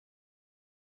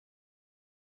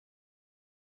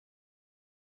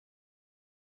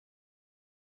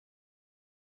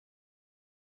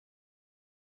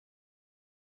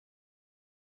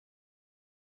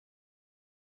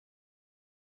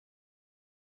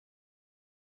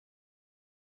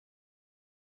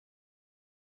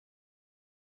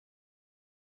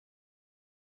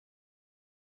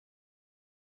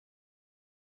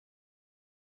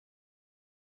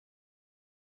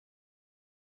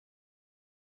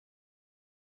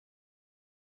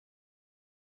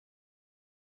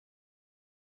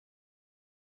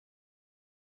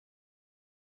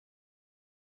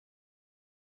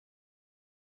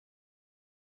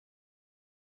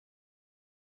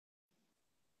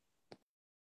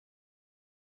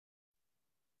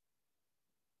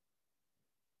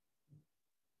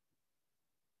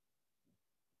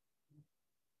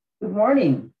Good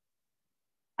morning.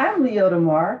 I'm Leota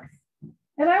Marks,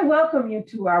 and I welcome you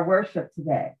to our worship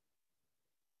today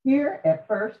here at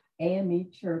First AME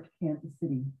Church, Kansas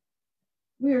City.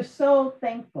 We are so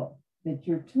thankful that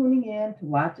you're tuning in to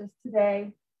watch us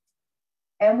today,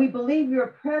 and we believe your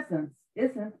presence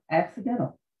isn't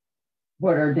accidental,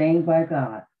 but ordained by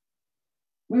God.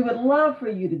 We would love for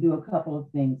you to do a couple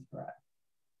of things for us.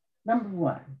 Number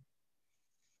one,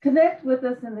 connect with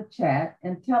us in the chat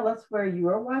and tell us where you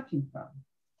are watching from.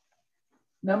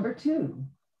 Number two,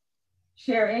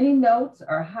 share any notes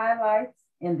or highlights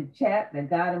in the chat that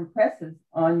God impresses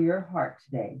on your heart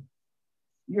today.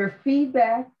 Your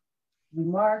feedback,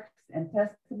 remarks, and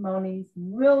testimonies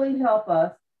really help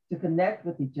us to connect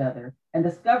with each other and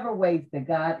discover ways that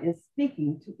God is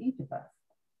speaking to each of us.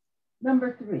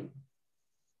 Number three,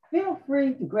 feel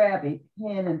free to grab a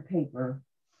pen and paper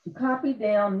to copy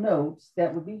down notes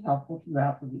that would be helpful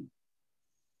throughout the week.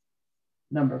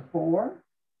 Number four,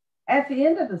 at the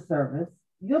end of the service,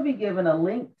 you'll be given a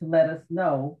link to let us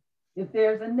know if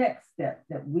there's a next step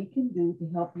that we can do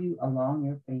to help you along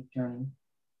your faith journey.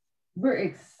 We're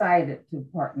excited to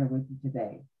partner with you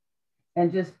today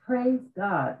and just praise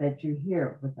God that you're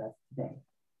here with us today.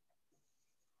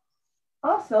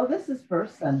 Also, this is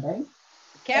First Sunday.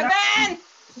 Kevin!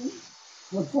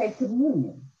 We'll take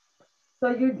communion. So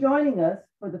you're joining us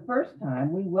for the first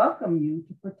time. We welcome you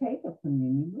to partake of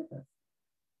communion with us.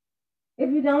 If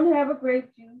you don't have a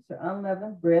grape juice or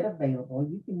unleavened bread available,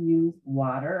 you can use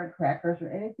water or crackers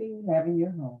or anything you have in your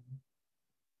home.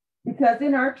 Because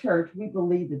in our church, we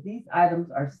believe that these items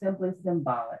are simply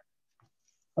symbolic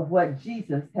of what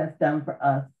Jesus has done for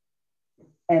us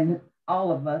and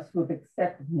all of us who have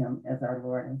accepted him as our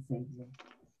Lord and Savior.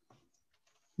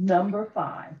 Number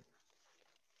five,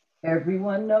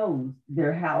 everyone knows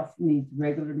their house needs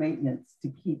regular maintenance to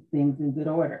keep things in good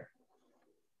order.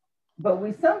 But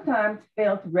we sometimes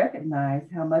fail to recognize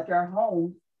how much our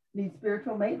homes need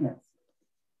spiritual maintenance.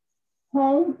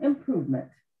 Home Improvement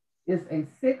is a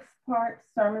 6-part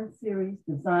sermon series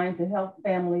designed to help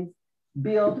families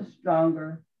build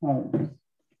stronger homes.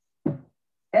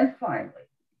 And finally,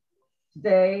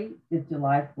 today is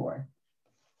July 4th,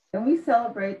 and we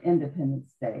celebrate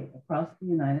Independence Day across the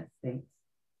United States.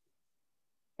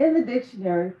 In the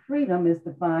dictionary, freedom is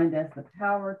defined as the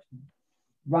power to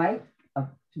right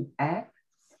to act,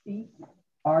 speak,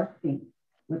 or think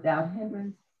without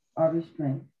hindrance or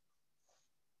restraint.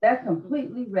 That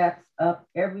completely wraps up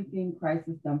everything Christ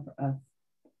has done for us.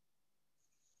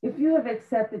 If you have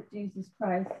accepted Jesus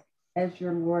Christ as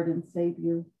your Lord and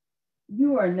Savior,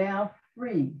 you are now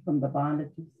free from the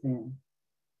bondage of sin.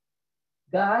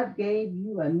 God gave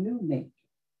you a new nature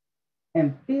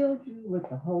and filled you with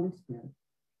the Holy Spirit.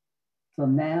 So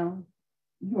now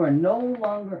you are no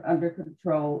longer under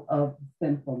control of the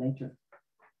sinful nature.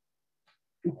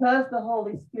 Because the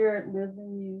Holy Spirit lives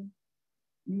in you,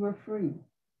 you are free.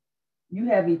 You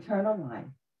have eternal life,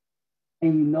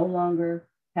 and you no longer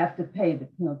have to pay the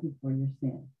penalty for your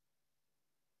sin.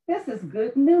 This is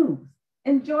good news.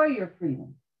 Enjoy your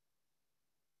freedom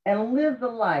and live the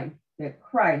life that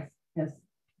Christ has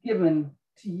given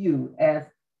to you as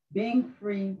being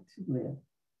free to live.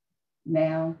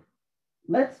 Now,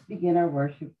 let's begin our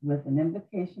worship with an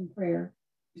invocation prayer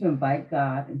to invite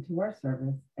God into our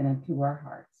service and into our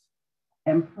hearts,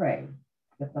 and pray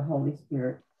that the Holy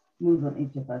Spirit moves on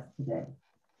each of us today.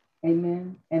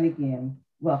 Amen. And again,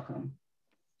 welcome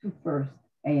to First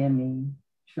AME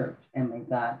Church, and may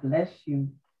God bless you.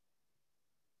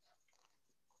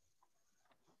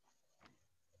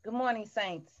 Good morning,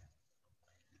 saints.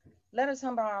 Let us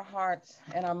humble our hearts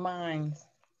and our minds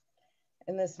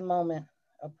in this moment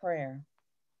of prayer.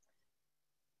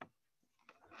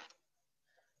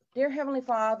 Dear Heavenly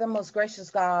Father, most gracious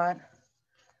God,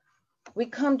 we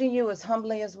come to you as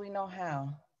humbly as we know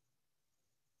how.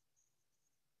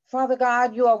 Father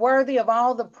God, you are worthy of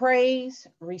all the praise,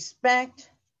 respect,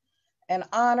 and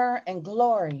honor and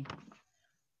glory.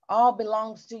 All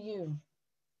belongs to you.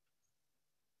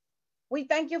 We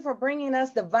thank you for bringing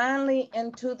us divinely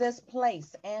into this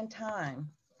place and time,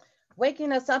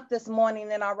 waking us up this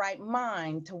morning in our right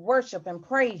mind to worship and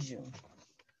praise you.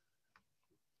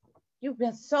 You've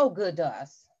been so good to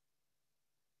us.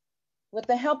 With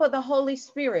the help of the Holy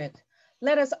Spirit,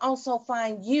 let us also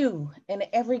find you in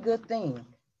every good thing.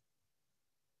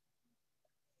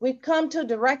 We've come to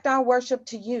direct our worship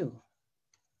to you.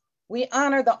 We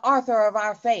honor the author of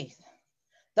our faith,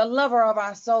 the lover of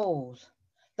our souls,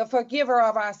 the forgiver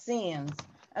of our sins,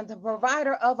 and the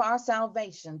provider of our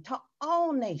salvation to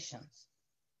all nations.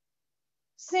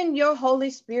 Send your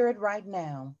Holy Spirit right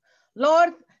now.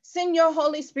 Lord, send your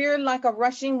Holy Spirit like a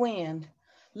rushing wind.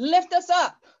 Lift us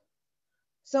up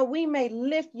so we may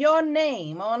lift your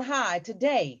name on high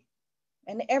today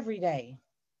and every day.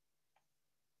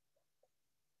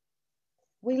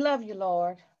 We love you,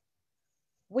 Lord.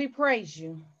 We praise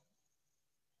you.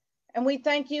 And we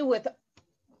thank you with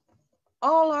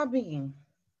all our being.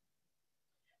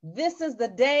 This is the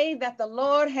day that the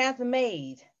Lord hath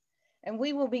made, and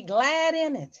we will be glad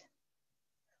in it.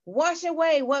 Wash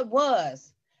away what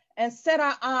was, and set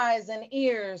our eyes and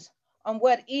ears on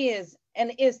what is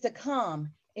and is to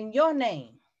come in your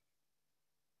name.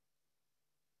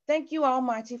 Thank you,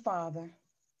 Almighty Father.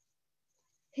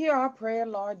 Hear our prayer,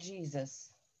 Lord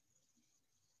Jesus,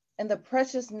 in the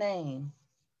precious name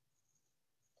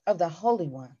of the Holy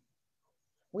One.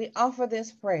 We offer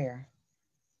this prayer.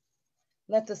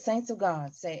 Let the saints of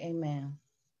God say amen.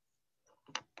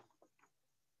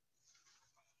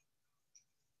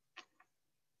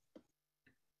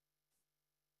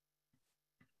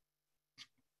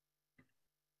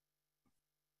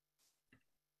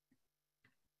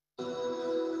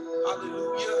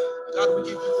 Hallelujah. God, we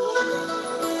give you glory.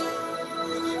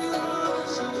 We give you honor,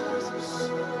 Jesus.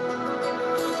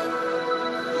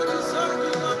 You deserve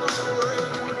it, Lord, of the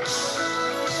praise.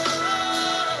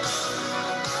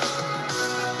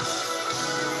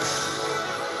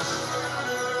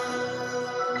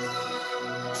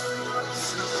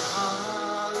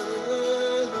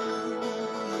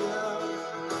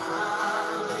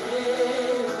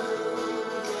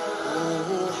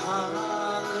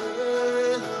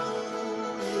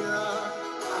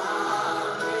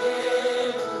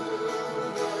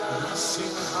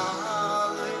 Hallelujah.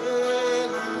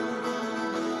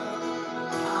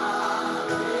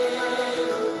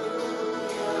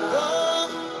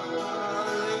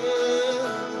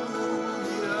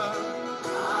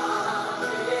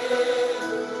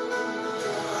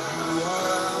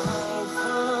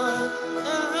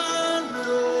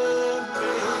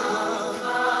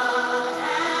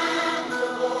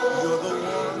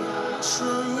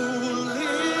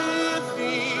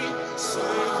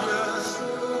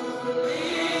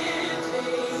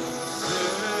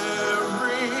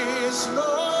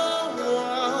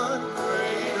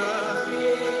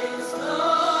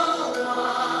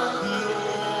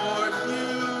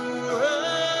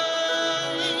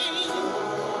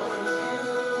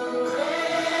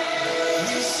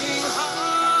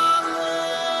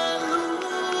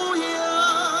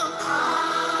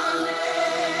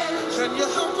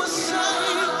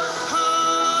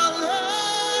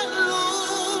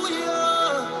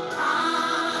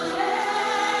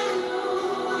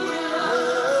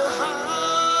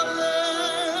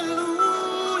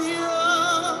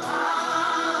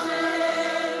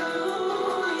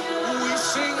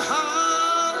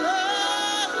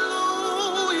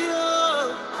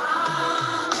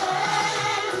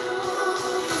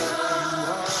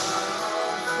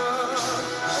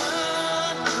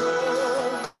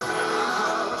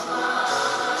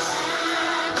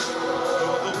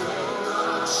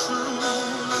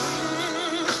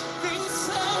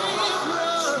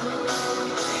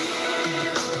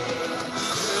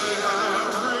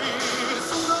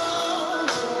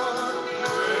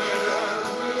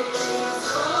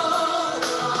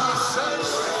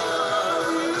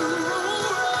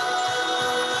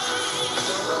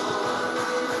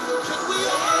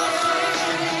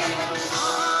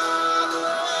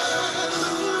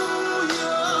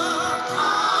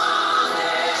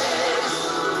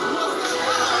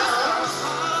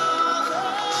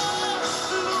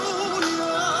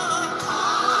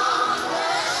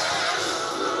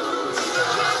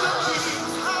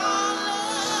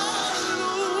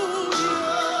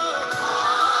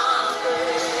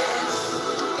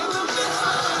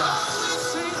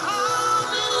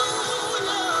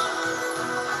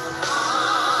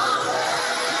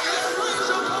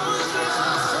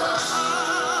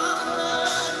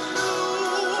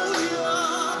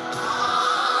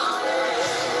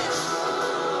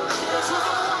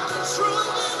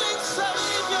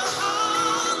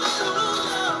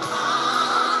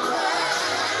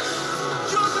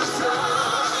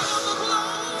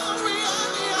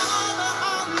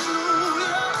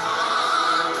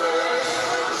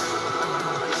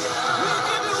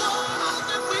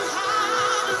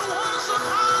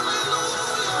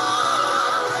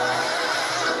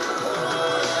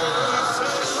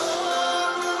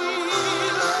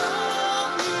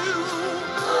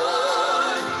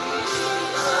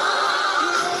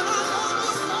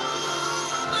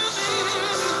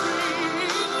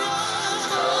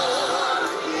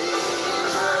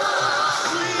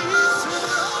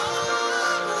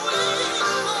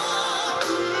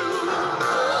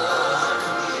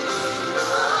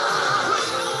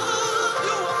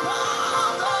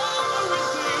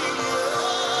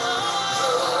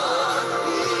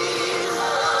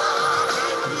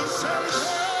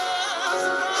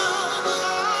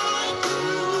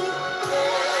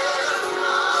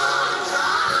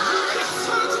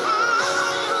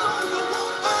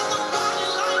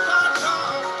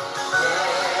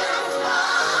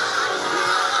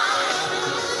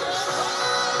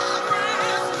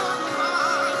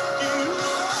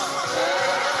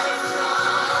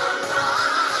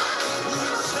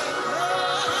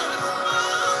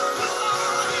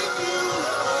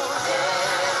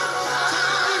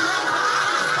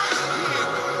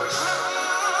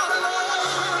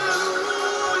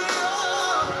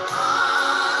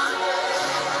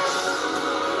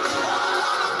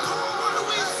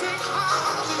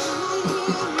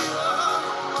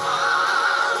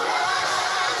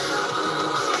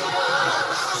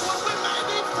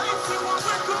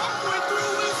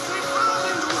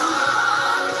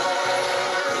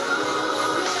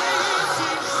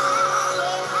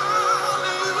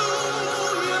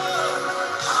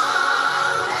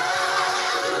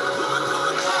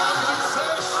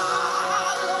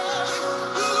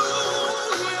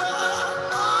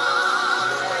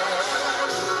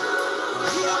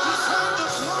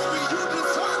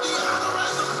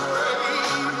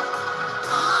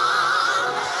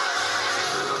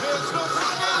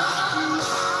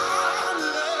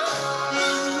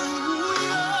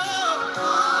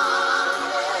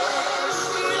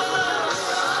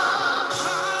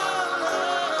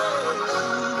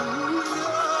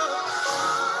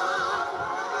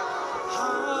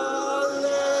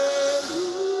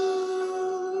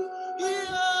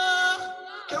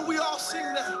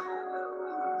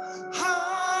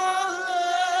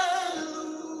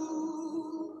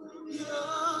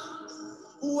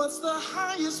 What's the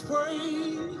highest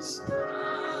praise?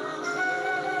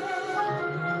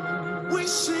 We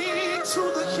sing to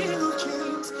the King of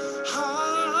Kings.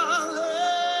 Hallelujah.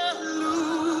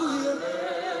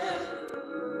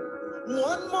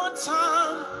 One more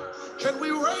time. Can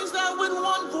we raise that with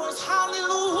one voice?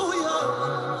 Hallelujah.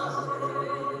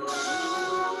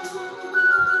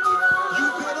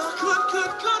 You've been a good,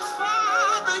 good, good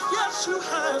Father. Yes, you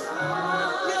have.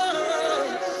 Yes.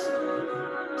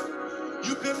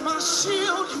 You've been my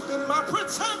shield. You've been my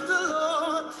protector,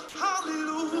 Lord.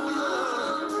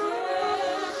 Hallelujah.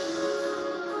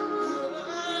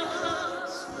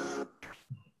 Yes.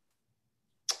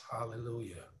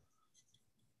 Hallelujah.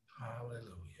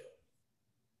 Hallelujah.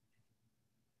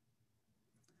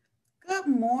 Good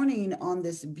morning on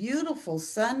this beautiful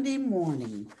Sunday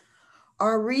morning.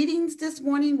 Our readings this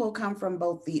morning will come from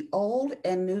both the Old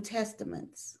and New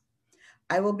Testaments.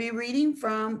 I will be reading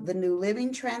from the New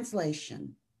Living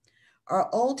Translation. Our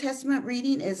Old Testament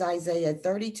reading is Isaiah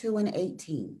 32 and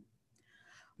 18.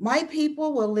 My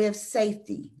people will live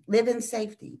in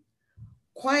safety,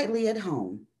 quietly at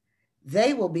home.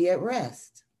 They will be at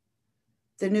rest.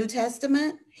 The New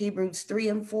Testament, Hebrews 3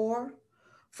 and 4.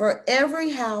 For every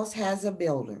house has a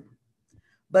builder,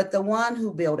 but the one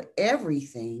who built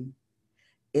everything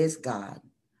is God.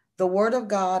 The word of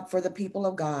God for the people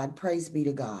of God. Praise be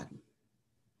to God.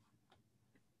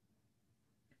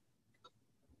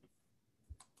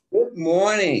 Good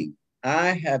morning. I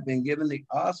have been given the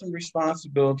awesome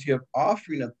responsibility of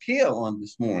offering a appeal on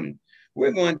this morning.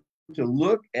 We're going to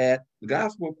look at the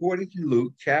Gospel according to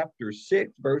Luke chapter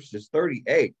 6, verses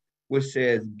 38, which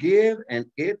says, give and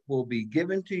it will be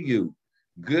given to you.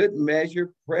 Good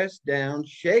measure, pressed down,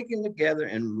 shaken together,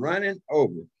 and running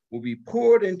over will be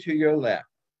poured into your lap.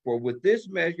 For with this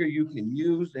measure you can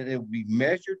use, and it will be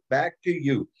measured back to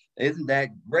you. Isn't that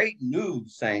great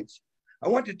news, saints? I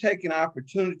want to take an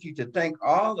opportunity to thank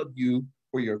all of you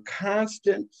for your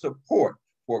constant support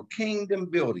for kingdom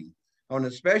building. I want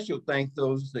to special thank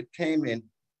those that came and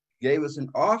gave us an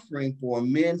offering for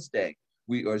Men's Day.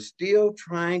 We are still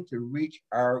trying to reach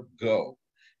our goal.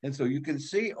 And so you can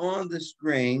see on the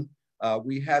screen,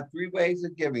 we have three ways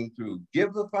of giving: through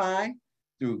Givelify,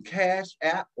 through Cash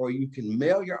App, or you can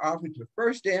mail your offering to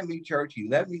First AME Church,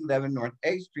 1111 North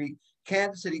A Street,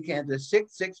 Kansas City, Kansas,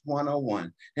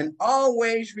 66101. And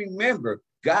always remember,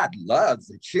 God loves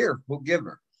a cheerful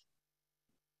giver.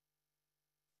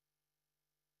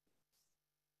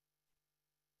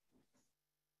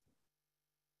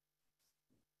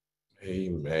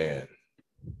 Amen.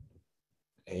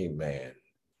 Amen.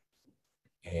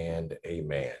 And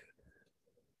amen.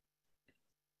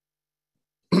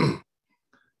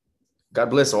 God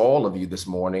bless all of you this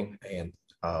morning. And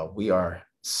we are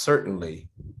certainly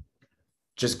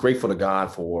just grateful to God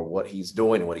for what he's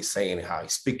doing and what he's saying and how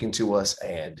he's speaking to us.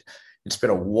 And it's been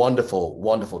a wonderful,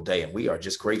 wonderful day. And we are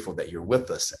just grateful that you're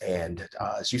with us. And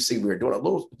as you see, we're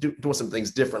doing some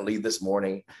things differently this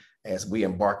morning as we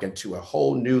embark into a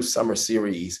whole new summer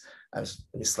series. Let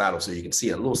me slide over so you can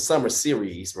see a little summer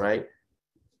series, right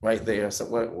there,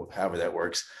 so however that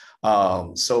works.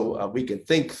 So we can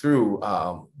think through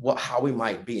how we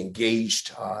might be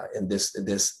engaged in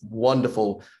this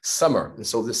wonderful summer. And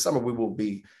so this summer we will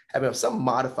be having some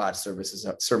modified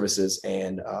services,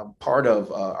 and part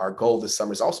of our goal this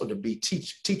summer is also to be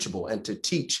teachable and to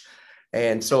teach.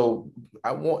 And so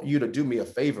I want you to do me a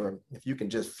favor. If you can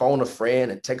just phone a friend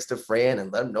and text a friend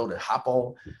and let them know to hop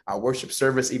on our worship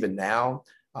service even now,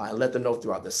 and let them know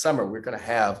throughout the summer we're going to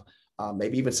have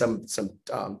maybe even some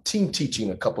team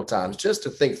teaching a couple of times, just to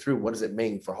think through what does it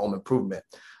mean for home improvement.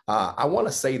 I want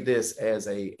to say this as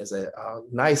a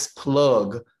nice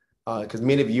plug, because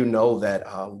many of you know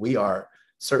that we are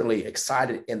certainly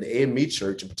excited in the AME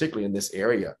Church, and particularly in this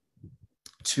area,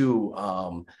 to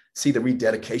see the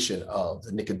rededication of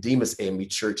the Nicodemus AME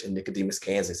Church in Nicodemus,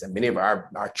 Kansas. And many of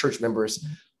our church members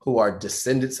who are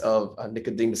descendants of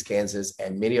Nicodemus, Kansas,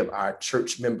 and many of our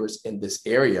church members in this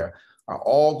area are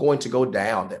all going to go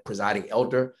down. That presiding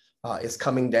elder is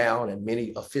coming down, and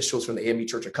many officials from the AME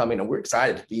Church are coming, and we're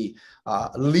excited to be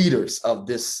leaders of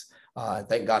this.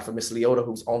 Thank God for Ms. Leota,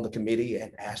 who's on the committee,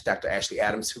 and Dr. Ashley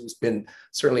Adams, who's been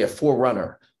certainly a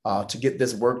forerunner to get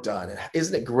this work done. And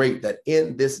isn't it great that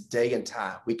in this day and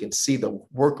time, we can see the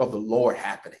work of the Lord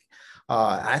happening?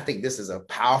 I think this is a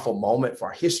powerful moment for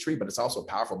our history, but it's also a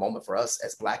powerful moment for us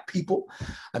as Black people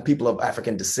and people of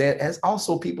African descent, as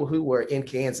also people who were in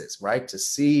Kansas, right? To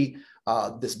see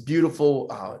this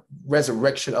beautiful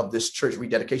resurrection of this church,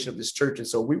 rededication of this church. And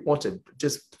so we want to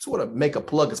just sort of make a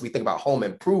plug as we think about home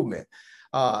improvement.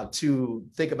 to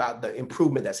think about the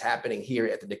improvement that's happening here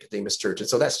at the Nicodemus Church. And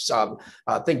so that's,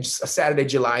 I think, Saturday,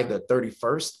 July the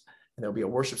 31st. And there'll be a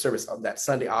worship service on that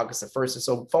Sunday, August the 1st. And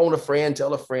so phone a friend,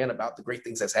 tell a friend about the great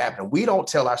things that's happening. We don't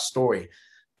tell our story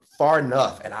far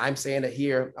enough. And I'm saying it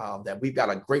here that we've got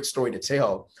a great story to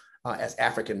tell as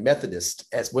African Methodists,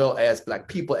 as well as Black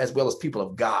people, as well as people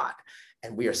of God.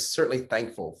 And we are certainly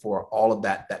thankful for all of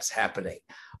that that's happening.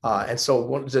 And so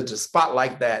wanted to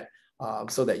spotlight that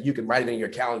so that you can write it in your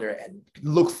calendar and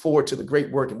look forward to the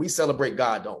great work. And we celebrate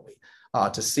God, don't we?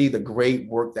 To see the great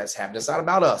work that's happening. It's not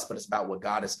about us, but it's about what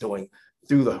God is doing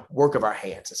through the work of our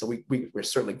hands. And so we're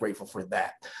certainly grateful for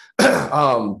that.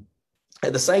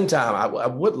 At the same time, I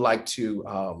would like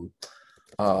to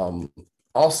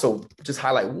also just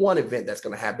highlight one event that's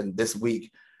going to happen this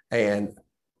week. And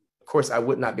of course, I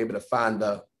would not be able to find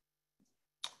the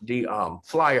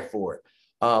flyer for it.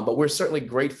 But we're certainly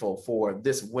grateful for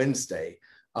this Wednesday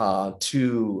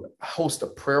to host a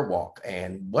prayer walk.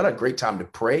 And what a great time to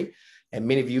pray. And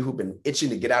many of you who've been itching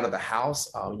to get out of the house,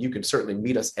 you can certainly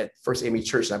meet us at First AME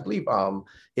Church. And I believe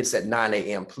it's at 9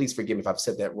 a.m. Please forgive me if I've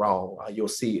said that wrong. You'll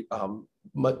see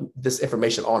this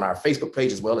information on our Facebook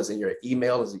page, as well as in your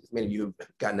email, as many of you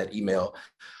have gotten that email,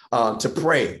 to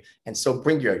pray. And so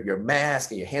bring your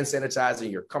mask and your hand sanitizer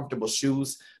and your comfortable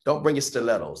shoes. Don't bring your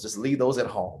stilettos. Just leave those at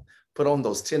home. Put on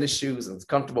those tennis shoes and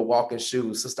comfortable walking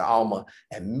shoes, Sister Alma,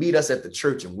 and meet us at the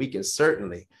church. And we can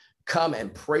certainly come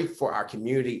and pray for our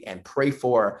community and pray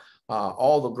for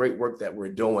all the great work that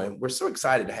we're doing. We're so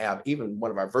excited to have even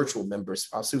one of our virtual members,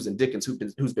 Susan Dickens,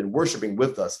 who's been worshiping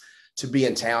with us, to be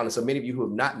in town. And so many of you who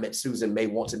have not met Susan may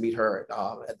want to meet her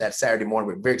that Saturday morning.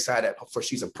 We're very excited for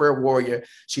she's a prayer warrior.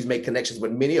 She's made connections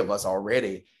with many of us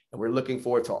already. And we're looking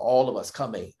forward to all of us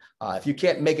coming. If you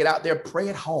can't make it out there, pray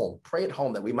at home. Pray at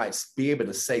home that we might be able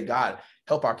to say, God,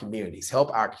 help our communities,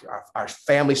 help our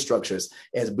family structures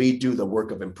as we do the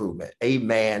work of improvement.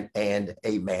 Amen and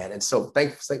amen. And so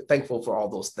thankful for all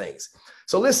those things.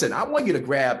 So listen, I want you to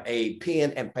grab a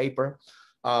pen and paper.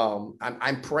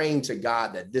 I'm praying to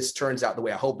God that this turns out the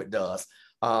way I hope it does.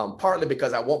 Partly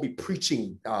because I won't be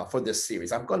preaching for this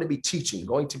series. I'm going to be teaching,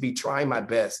 going to be trying my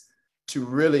best to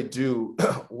really do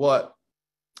what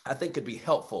I think could be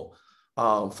helpful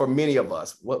for many of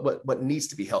us, what needs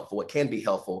to be helpful, what can be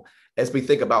helpful as we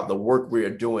think about the work we are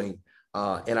doing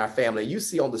in our family. You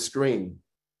see on the screen,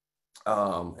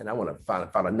 and I want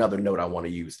to find another note I want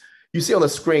to use. You see on the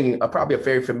screen probably a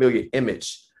very familiar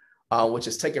image, which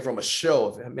is taken from a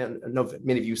show. I know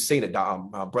many of you have seen it,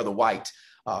 Brother White,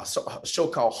 a show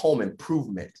called Home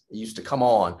Improvement. It used to come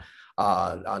on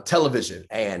television,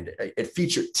 and it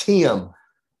featured Tim,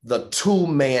 the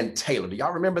tool-man Taylor. Do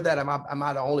y'all remember that? Am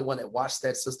I the only one that watched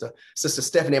that, Sister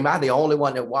Stephanie? Am I the only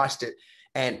one that watched it?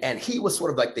 And he was sort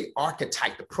of like the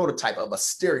archetype, the prototype of a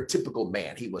stereotypical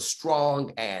man. He was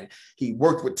strong and he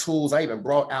worked with tools. I even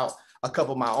brought out a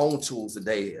couple of my own tools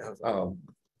today.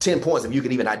 10 points if you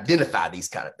can even identify these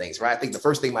kind of things, right? I think the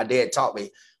first thing my dad taught me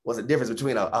was the difference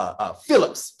between a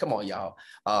Phillips, come on, y'all,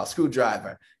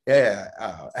 screwdriver. Yeah,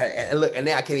 and look, and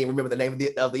now I can't even remember the name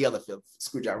of the other Phillips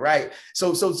screwdriver, right?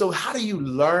 So how do you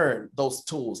learn those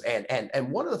tools?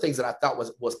 And one of the things that I thought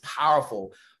was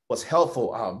powerful, was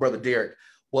helpful, Brother Derek,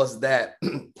 was that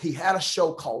he had a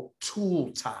show called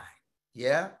Tool Time.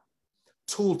 Yeah,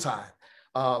 Tool Time.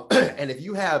 And if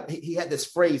you have, he had this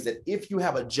phrase that if you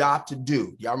have a job to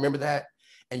do, y'all remember that?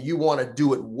 And you want to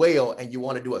do it well and you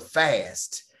want to do it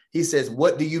fast, he says,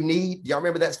 what do you need? Y'all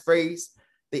remember that phrase?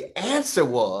 The answer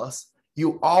was,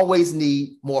 you always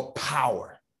need more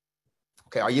power.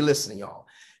 Okay, are you listening, y'all?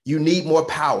 You need more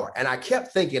power. And I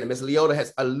kept thinking, and Ms. Leota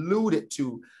has alluded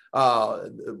to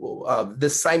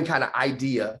this same kind of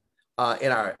idea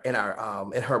in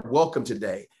her welcome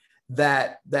today,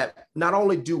 that not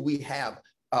only do we have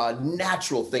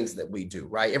natural things that we do,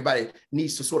 right? Everybody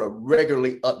needs to sort of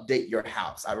regularly update your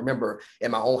house. I remember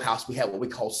in my own house, we had what we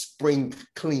call spring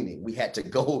cleaning. We had to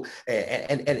go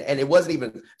and it wasn't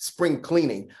even spring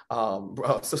cleaning,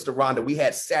 Sister Rhonda, we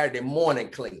had Saturday morning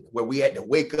cleaning where we had to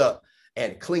wake up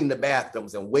and clean the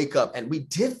bathrooms and wake up. And we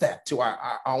did that to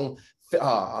our own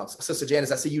Sister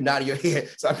Janice, I see you nodding your head,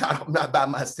 so I'm not by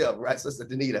myself, right, Sister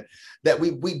Danita, that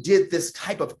we did this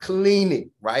type of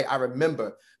cleaning, right? I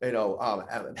remember,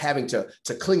 having to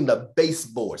clean the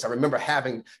baseboards. I remember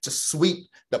having to sweep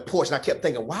the porch, and I kept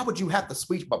thinking, why would you have to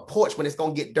sweep a porch when it's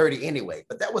going to get dirty anyway?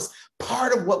 But that was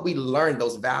part of what we learned,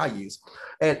 those values.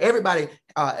 And everybody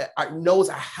knows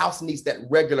our house needs that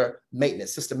regular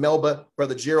maintenance. Sister Melba,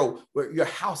 Brother Gerald, your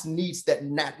house needs that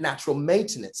natural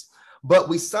maintenance. But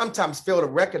we sometimes fail to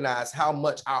recognize how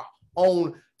much our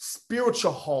own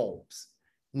spiritual homes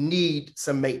need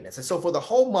some maintenance. And so for the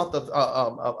whole month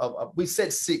of we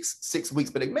said six weeks,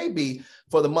 but it may be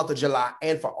for the month of July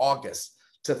and for August,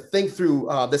 to think through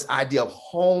this idea of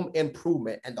home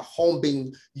improvement, and the home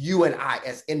being you and I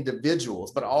as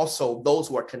individuals, but also those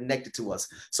who are connected to us.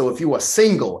 So if you are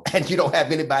single and you don't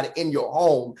have anybody in your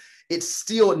home, it's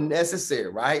still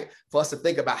necessary, right, for us to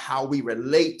think about how we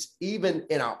relate even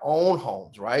in our own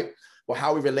homes, right? Or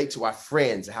how we relate to our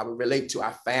friends, how we relate to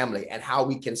our family, and how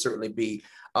we can certainly be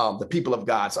the people of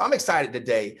God. So I'm excited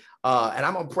today, and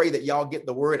I'm gonna pray that y'all get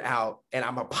the word out. And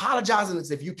I'm apologizing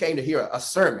if you came to hear a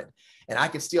sermon, and I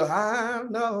can still,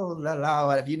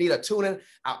 if you need a tune-in,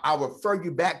 I'll refer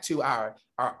you back to our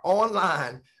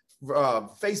online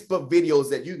Facebook videos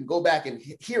that you can go back and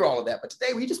hear all of that. But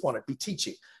today we just want to be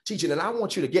teaching. And I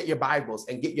want you to get your Bibles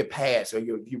and get your pads, or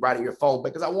you write on your phone,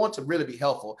 because I want to really be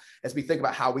helpful as we think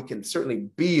about how we can certainly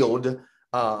build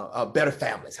better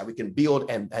families, how we can build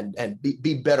and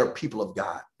be better people of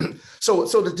God. So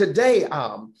today,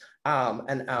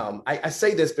 I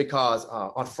say this because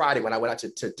on Friday when I went out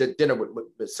to dinner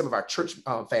with some of our church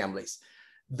families,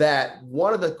 that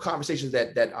one of the conversations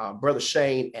that Brother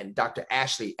Shane and Dr.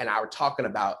 Ashley and I were talking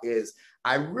about is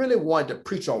I really wanted to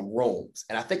preach on rooms,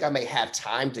 and I think I may have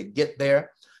time to get there.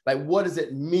 Like, what does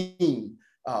it mean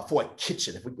for a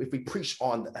kitchen? If we preach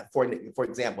on, for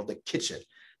example, the kitchen,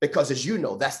 because as you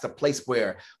know, that's the place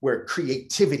where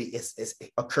creativity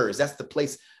occurs. That's the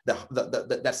place, that's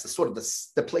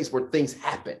the place where things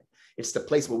happen. It's the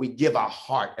place where we give our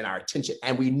heart and our attention,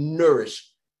 and we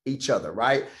nourish each other,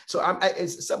 right? So at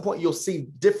some point you'll see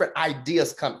different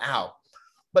ideas come out.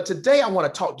 But today I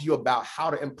want to talk to you about how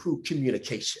to improve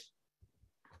communication,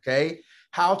 okay?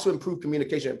 How to improve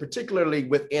communication, particularly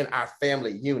within our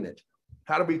family unit.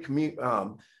 How do we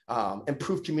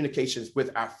improve communications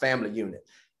with our family unit?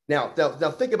 Now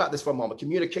think about this for a moment.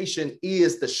 Communication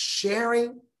is the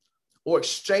sharing or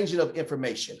exchanging of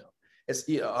information. It's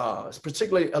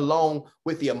particularly along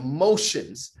with the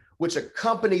emotions which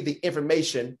accompany the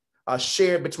information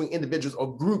shared between individuals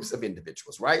or groups of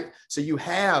individuals, right? So you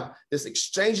have this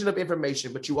exchanging of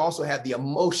information, but you also have the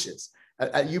emotions.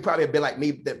 You probably have been like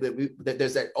me, that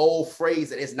there's that old phrase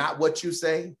that it's not what you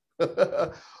say,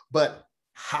 but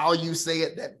how you say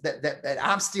it, that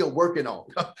I'm still working on.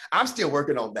 I'm still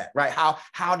working on that, right?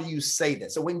 How do you say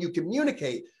that? So when you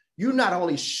communicate, you not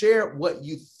only share what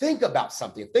you think about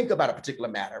something, think about a particular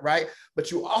matter, right? But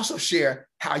you also share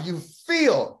how you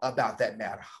feel about that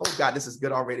matter. Oh God, this is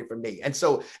good already for me. And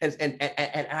so, and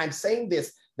I'm saying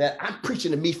this, that I'm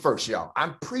preaching to me first, y'all.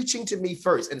 I'm preaching to me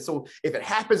first. And so if it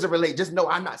happens to relate, just know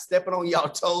I'm not stepping on y'all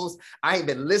toes. I ain't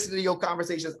been listening to your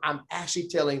conversations. I'm actually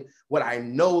telling what I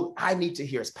know I need to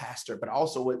hear as pastor, but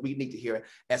also what we need to hear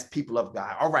as people of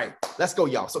God. All right, let's go,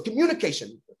 y'all. So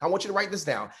communication, I want you to write this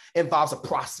down, involves a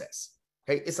process.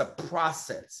 Okay, it's a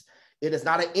process. It is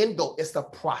not an end goal. It's the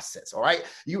process. All right.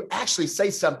 You actually say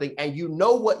something, and you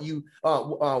know what you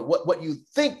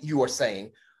think you are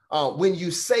saying when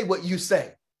you say what you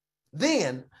say.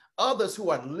 Then others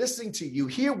who are listening to you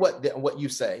hear what you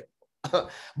say,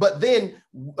 but then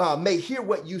may hear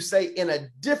what you say in a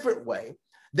different way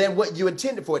than what you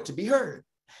intended for it to be heard.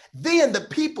 Then the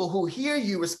people who hear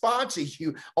you respond to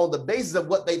you on the basis of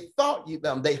what they thought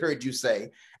they heard you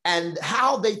say and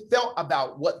how they felt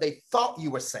about what they thought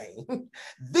you were saying.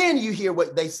 Then you hear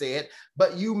what they said,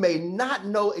 but you may not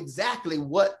know exactly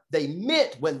what they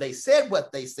meant when they said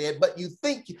what they said, but you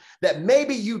think that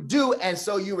maybe you do, and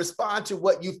so you respond to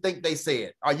what you think they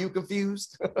said. Are you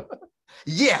confused?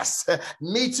 Yes,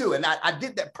 me too. And I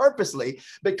did that purposely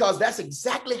because that's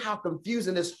exactly how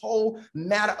confusing this whole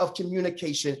matter of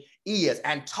communication is,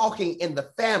 and talking in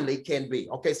the family can be.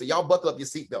 Okay, so y'all buckle up your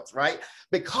seatbelts, right?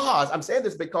 Because I'm saying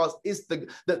this because it's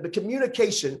the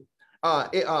communication,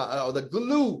 the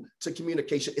glue to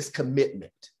communication is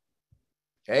commitment.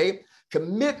 Okay,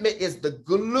 commitment is the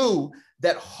glue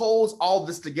that holds all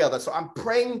this together. So I'm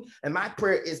praying, and my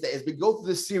prayer is that as we go through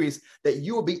this series, that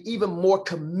you will be even more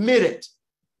committed,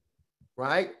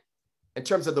 right? In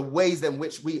terms of the ways in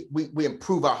which we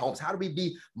improve our homes. How do we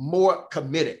be more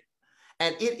committed?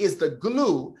 And it is the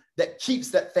glue that keeps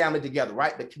that family together,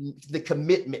 right? The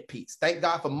commitment piece. Thank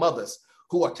God for mothers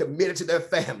who are committed to their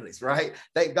families, right?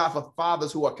 Thank God for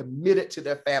fathers who are committed to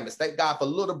their families. Thank God for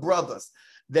little brothers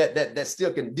that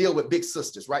still can deal with big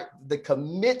sisters, right? The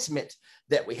commitment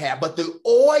that we have. But the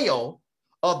oil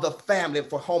of the family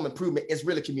for home improvement is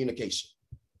really communication,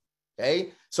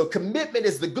 okay? So commitment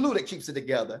is the glue that keeps it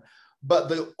together, but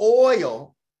the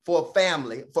oil for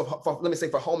family, for let me say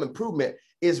for home improvement,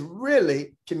 is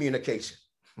really communication,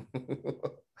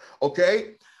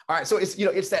 okay? All right, so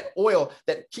it's that oil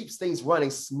that keeps things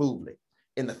running smoothly.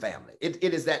 in the family. It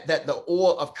is that the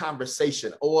oil of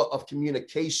conversation, oil of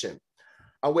communication,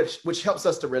 which helps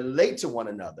us to relate to one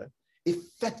another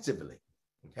effectively.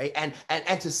 Okay, and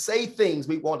to say things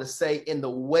we want to say in the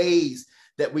ways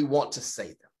that we want to say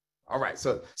them. All right,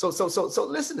 so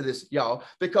listen to this, y'all,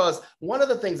 because one of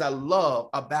the things I love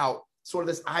about sort of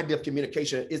this idea of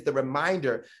communication is the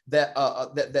reminder that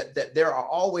that there are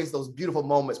always those beautiful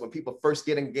moments when people first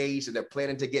get engaged and they're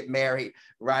planning to get married,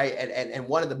 right? And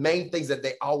one of the main things that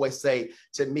they always say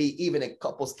to me, even in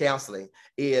couples counseling,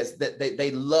 is that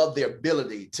they love their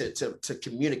ability to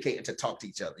communicate and to talk to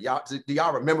each other. Y'all, do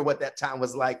y'all remember what that time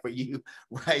was like for you,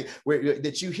 right? Where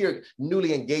that you hear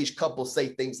newly engaged couples say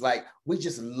things like, "We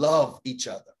just love each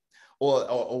other,"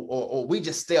 or "We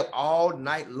just stay up all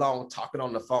night long talking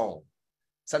on the phone.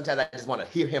 Sometimes I just want to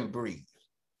hear him breathe."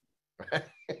 Right?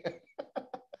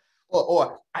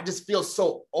 or "I just feel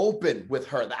so open with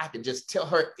her that I can just tell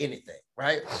her anything,"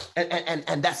 right?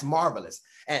 And that's marvelous.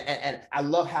 And I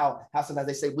love how sometimes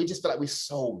they say, "We just feel like we're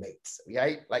soulmates,"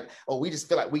 right? Like, "Oh, we just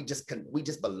feel like we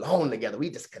just belong together. We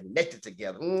just connected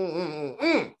together,"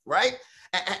 right?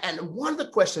 And one of the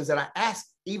questions that I ask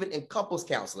even in couples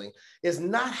counseling is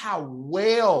not how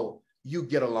well you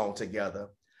get along together,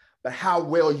 but how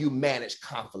well you manage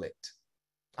conflict.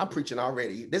 I'm preaching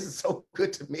already. This is so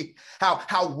good to me.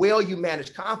 How well you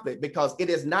manage conflict, because it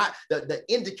is not the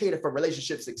indicator for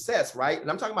relationship success, right? And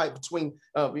I'm talking about between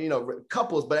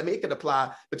couples, but I mean it could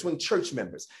apply between church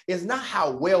members. It's not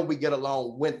how well we get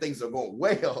along when things are going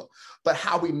well, but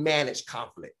how we manage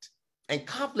conflict. And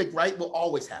conflict, right, will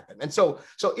always happen. And so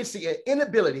it's the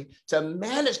inability to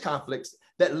manage conflicts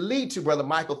that lead to, Brother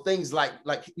Michael, things like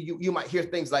you might hear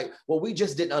things like, "Well, we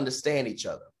just didn't understand each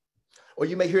other." Or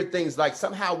you may hear things like,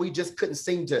 "Somehow we just couldn't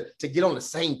seem to get on the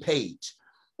same page."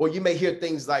 Or you may hear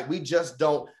things like, "We just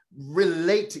don't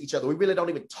relate to each other. We really don't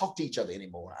even talk to each other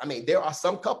anymore." I mean, there are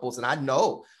some couples, and I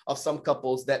know of some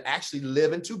couples that actually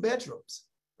live in 2 bedrooms,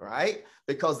 right?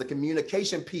 Because the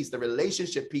communication piece, the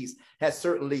relationship piece has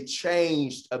certainly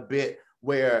changed a bit,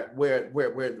 where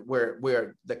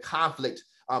the conflict,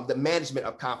 the management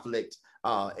of conflict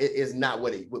is not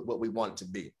what we want it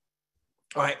to be.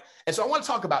 All right. And so I want to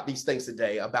talk about these things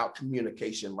today, about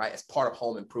communication, right, as part of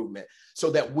home improvement, so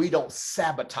that we don't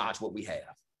sabotage what we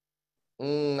have.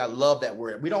 I love that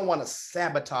word. We don't want to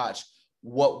sabotage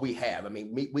what we have. I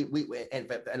mean,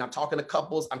 and I'm talking to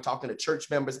couples, I'm talking to church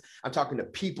members, I'm talking to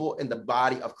people in the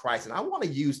body of Christ. And I want to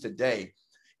use today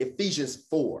Ephesians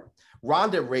 4.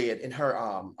 Rhonda read in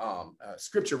her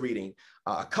scripture reading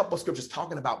a couple of scriptures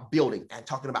talking about building and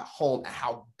talking about home, and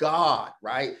how God,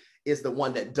 right, is the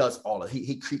one that does all of it.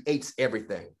 He creates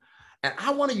everything. And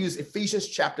I want to use Ephesians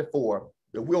chapter 4.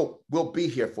 We'll be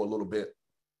here for a little bit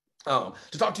to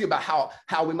talk to you about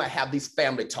how we might have these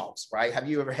family talks, right? Have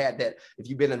you ever had that? If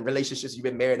you've been in relationships, you've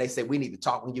been married, and they say, "We need to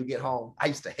talk when you get home." I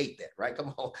used to hate that, right?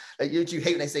 Come on. Like, you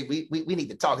hate when they say, we need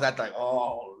to talk. And I think,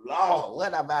 "Oh, Lord,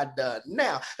 what have I done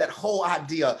now?" That whole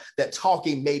idea that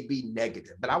talking may be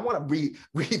negative. But I want to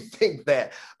rethink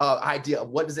that idea of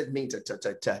what does it mean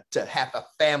to have a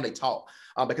family talk.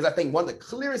 Because I think one of the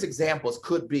clearest examples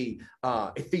could be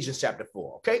Ephesians chapter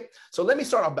 4. Okay, so let me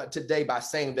start off today by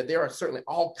saying that there are certainly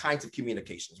all kinds of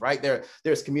communications, right?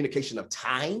 There's communication of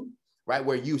time, right,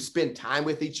 where you spend time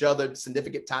with each other,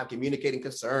 significant time communicating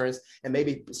concerns and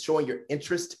maybe showing your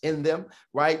interest in them,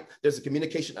 right? There's a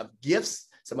communication of gifts.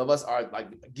 Some of us are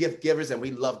like gift givers, and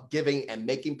we love giving and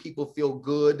making people feel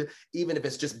good, even if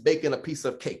it's just baking a piece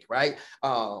of cake, right?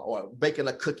 Or baking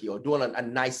a cookie, or doing a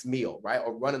nice meal, right?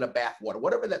 Or running a bath water,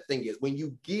 whatever that thing is. When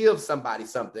you give somebody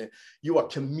something, you are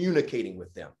communicating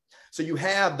with them. So you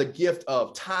have the gift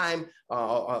of time,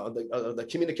 the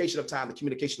communication of time, the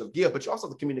communication of gift, but you also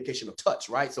have the communication of touch,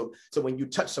 right? So when you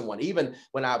touch someone, even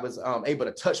when I was able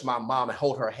to touch my mom and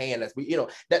hold her hand, as we,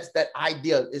 that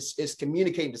idea is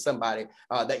communicating to somebody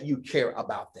that you care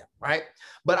about them, right?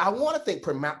 But I want to think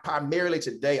primarily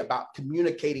today about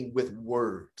communicating with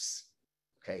words,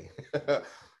 okay?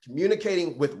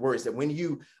 Communicating with words, that when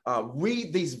you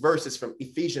read these verses from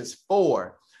Ephesians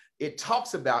 4, it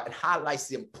talks about and highlights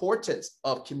the importance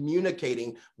of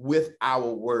communicating with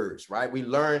our words, right? We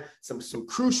learn some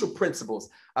crucial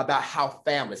principles about how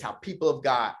families, how people of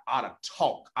God ought to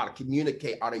talk, ought to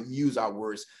communicate, ought to use our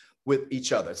words with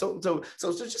each other. So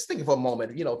just thinking for a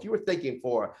moment, if you were thinking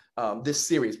for this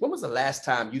series, when was the last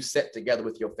time you sat together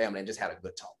with your family and just had a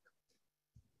good talk?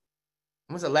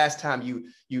 When was the last time you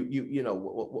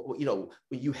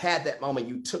had that moment,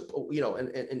 you took,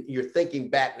 and you're thinking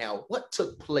back now, what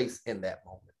took place in that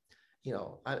moment?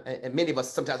 And many of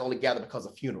us sometimes only gather because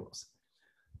of funerals.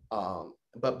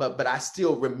 But I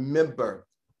still remember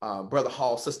Brother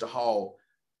Hall, Sister Hall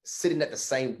sitting at the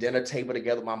same dinner table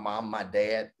together, my mom, my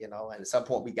dad, you know, and at some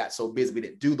point we got so busy we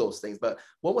didn't do those things. But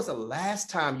what was the last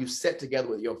time you sat together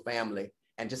with your family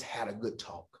and just had a good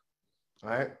talk? All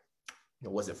right. You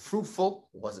know, was it fruitful?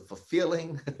 Was it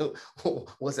fulfilling?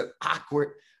 Was it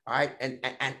awkward? All right.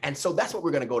 And so that's what we're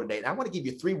going to go today. And I want to give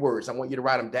you 3 words. I want you to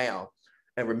write them down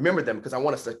and remember them, because I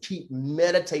want us to keep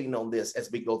meditating on this as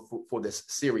we go for this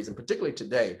series. And particularly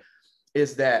today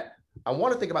is that I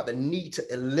want to think about the need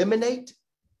to eliminate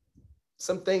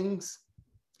some things,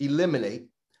 eliminate.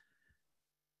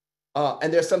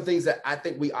 And there's some things that I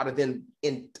think we ought to then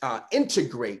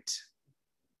integrate.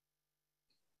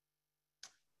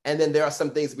 And then there are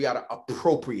some things we ought to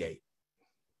appropriate.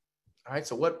 All right,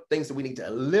 so what things do we need to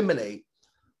eliminate?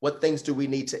 What things do we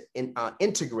need to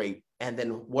integrate? And then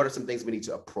what are some things we need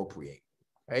to appropriate?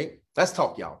 Right? Let's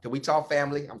talk, y'all. Can we talk,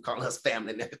 family? I'm calling us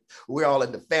family now. We're all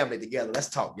in the family together. Let's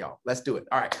talk, y'all. Let's do it.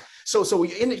 All right. So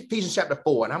we're in Ephesians chapter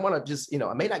 4, and I want to just,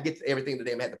 I may not get to everything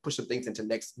today. I may have to push some things into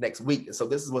next week. And so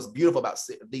this is what's beautiful about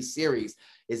these series,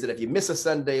 is that if you miss a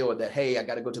Sunday, or that, hey, I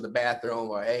got to go to the bathroom,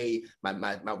 or hey,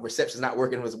 my reception's not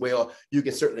working as well, you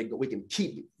can certainly we can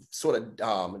keep sort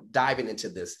of diving into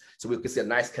this so we can see a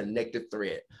nice connected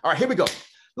thread. All right, here we go.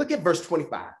 Look at verse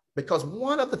 25, because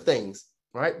one of the things,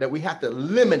 right, that we have to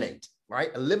eliminate,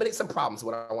 right? Eliminate some problems,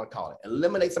 what I want to call it.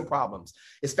 Eliminate some problems.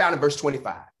 It's found in verse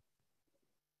 25.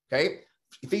 Okay?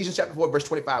 Ephesians chapter 4, verse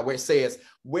 25, where it says,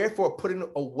 wherefore putting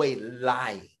away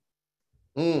lying.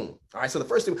 All right, so the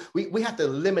first thing, we have to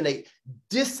eliminate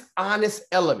dishonest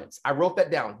elements. I wrote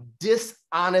that down,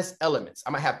 dishonest elements.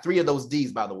 I'm gonna have 3 of those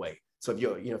D's, by the way. So if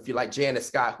you're like Janice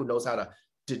Scott, who knows how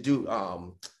to do,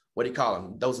 what do you call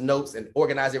them? Those notes and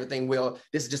organize everything well.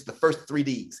 This is just the first 3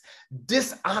 D's.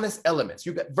 Dishonest elements.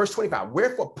 You got verse 25.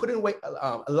 Wherefore putting away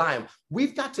lying.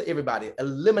 We've got to, everybody,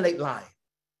 eliminate lying.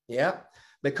 Yeah,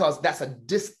 because that's a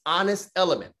dishonest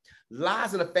element.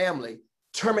 Lies in a family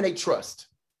terminate trust.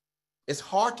 It's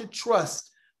hard to trust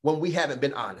when we haven't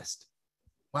been honest.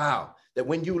 Wow. That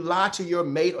when you lie to your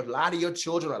mate, or lie to your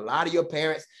children, or lie to your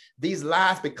parents, these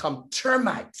lies become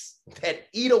termites that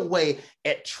eat away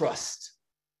at trust.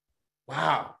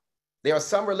 Wow. There are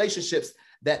some relationships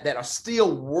that are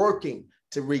still working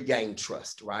to regain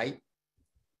trust, right?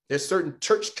 There's certain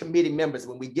church committee members,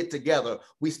 when we get together,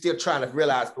 we still trying to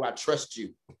realize, do I trust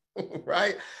you?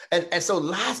 Right? And so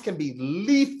lies can be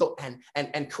lethal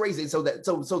and crazy. So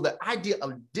the idea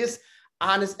of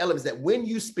dishonest elements, that when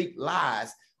you speak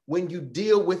lies, when you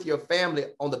deal with your family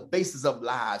on the basis of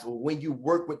lies, or when you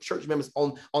work with church members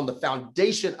on the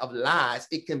foundation of lies,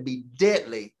 it can be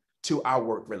deadly to our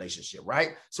work relationship,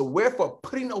 right? So wherefore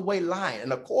putting away lying,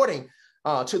 and according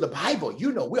to the Bible,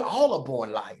 we're all are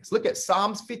born liars. Look at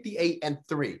Psalms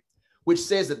 58:3, which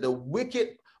says that the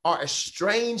wicked are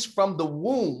estranged from the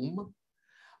womb,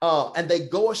 and they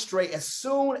go astray as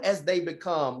soon as they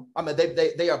become,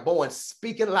 they are born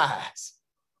speaking lies.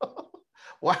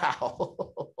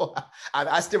 Wow.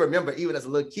 I still remember, even as a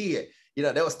little kid,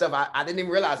 there was stuff I didn't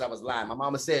even realize I was lying. My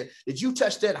mama said, did you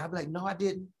touch that? I'd be like, no, I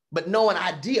didn't. But knowing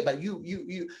I did, but you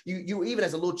even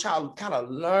as a little child kind of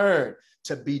learn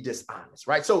to be dishonest,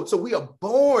 right? So we are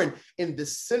born in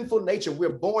this sinful nature. We're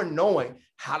born knowing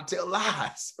how to tell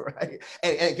lies, right?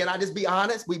 And can I just be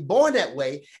honest? We're born that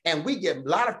way, and we get a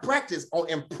lot of practice on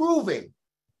improving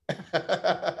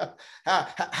how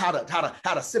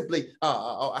to simply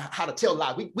how to tell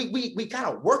lies. We kind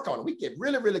of work on it. We get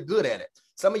really, really good at it.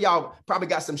 Some of y'all probably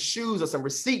got some shoes or some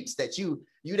receipts that you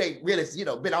ain't really,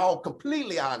 been all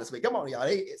completely honest with. Come on, y'all.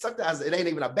 Sometimes it ain't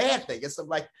even a bad thing. It's something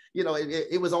like,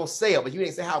 it was on sale, but you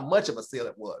didn't say how much of a sale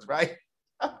it was, right?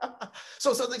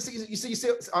 So you see,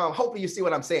 hopefully you see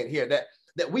what I'm saying here,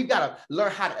 that we've got to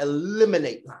learn how to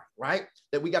eliminate lying, right?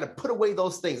 That we got to put away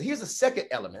those things. Here's a second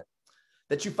element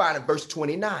that you find in verse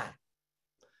 29,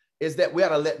 is that we ought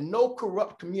to let no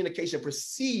corrupt communication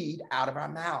proceed out of our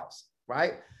mouths,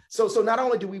 right? So not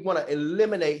only do we want to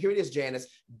eliminate, here it is, Janice,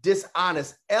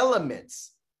 dishonest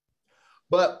elements,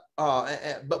 but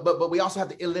we also have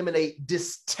to eliminate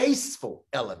distasteful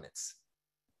elements,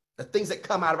 the things that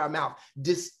come out of our mouth,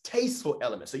 distasteful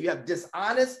elements. So you have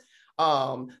dishonest,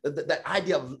 that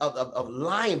idea of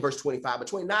lying, verse 25, but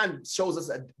 29 shows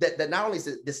us that not only is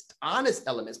it dishonest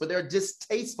elements, but there are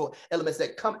distasteful elements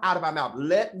that come out of our mouth.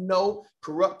 Let no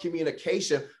corrupt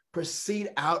communication proceed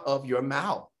out of your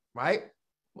mouth, right?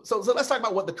 So let's talk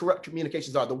about what the corrupt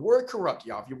communications are. The word corrupt,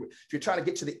 y'all, if you're trying to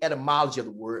get to the etymology of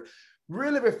the word,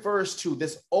 really refers to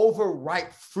this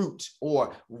overripe fruit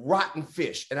or rotten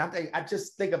fish. And I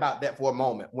just think about that for a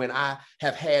moment. When I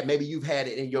have had, maybe you've had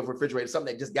it in your refrigerator,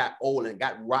 something that just got old and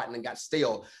got rotten and got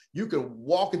stale. You can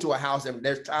walk into a house, and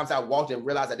there's times I walked in and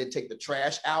realized I didn't take the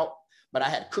trash out, but I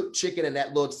had cooked chicken and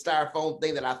that little styrofoam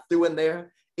thing that I threw in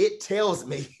there, it tells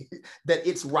me that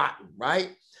it's rotten,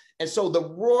 right? And so the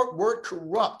word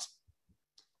corrupt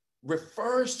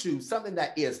refers to something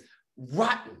that is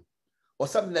rotten or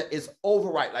something that is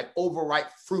overripe, like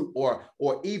overripe fruit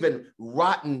or even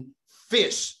rotten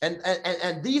fish.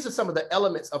 And these are some of the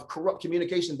elements of corrupt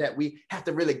communication that we have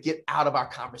to really get out of our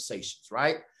conversations,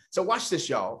 right? So watch this,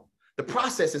 y'all. The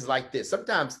process is like this.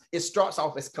 Sometimes it starts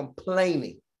off as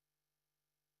complaining,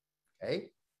 okay?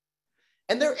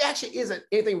 And there actually isn't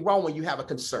anything wrong when you have a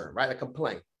concern, right? A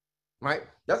complaint, right?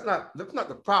 That's not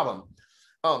the problem.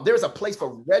 There's a place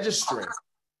for registering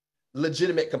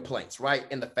legitimate complaints, right,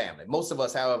 in the family. Most of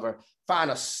us, however,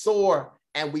 find a sore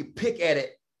and we pick at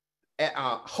it,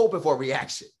 hoping for a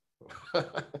reaction.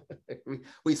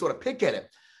 we sort of pick at it.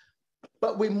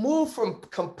 But we move from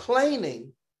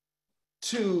complaining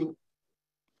to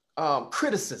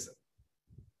criticism.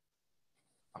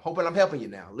 I'm hoping I'm helping you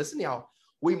now. Listen, y'all.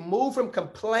 We move from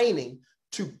complaining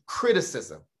to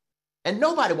criticism. And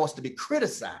nobody wants to be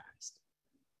criticized,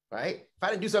 right? If I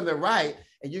didn't do something right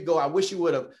and you go, I wish you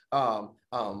would have,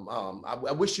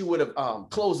 I wish you would have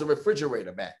closed the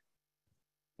refrigerator back.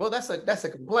 Well, that's a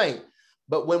complaint.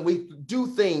 But when we do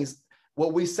things,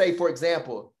 what we say, for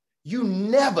example, you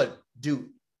never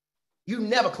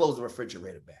close the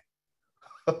refrigerator back.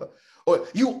 Or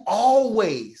you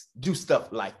always do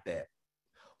stuff like that.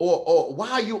 Or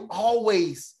why are you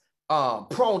always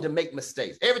prone to make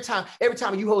mistakes? Every time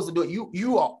you host to do it,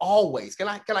 you are always. Can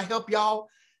I help y'all?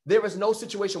 There is no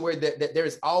situation where there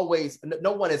is always,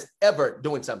 no one is ever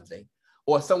doing something,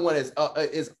 or someone is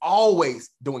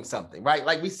always doing something, right?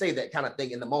 Like we say that kind of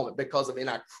thing in the moment because of in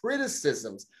our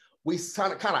criticisms, we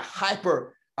kind of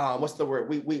hyper, what's the word?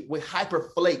 We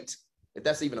hyperflate, if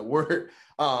that's even a word,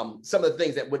 some of the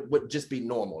things that would just be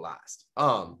normalized.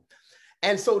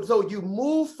 And so you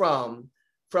move from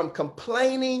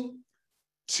complaining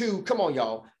to, come on,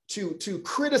 y'all, to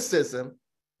criticism,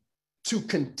 to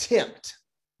contempt.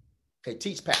 Okay,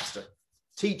 teach, pastor.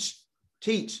 Teach.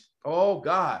 Oh,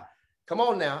 God. Come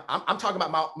on now. I'm talking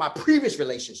about my previous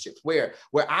relationships where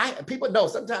people know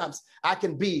sometimes I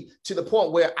can be to the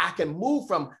point where I can move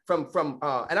from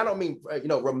and I don't mean,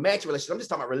 romantic relationships. I'm just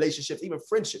talking about relationships, even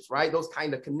friendships, right? Those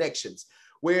kind of connections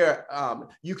where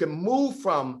you can move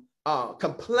from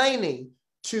complaining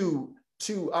to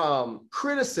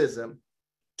criticism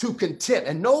to contempt.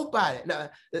 And nobody,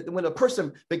 when a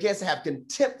person begins to have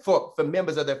contempt for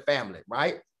members of their family,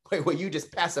 right? Where you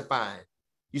just pacifying,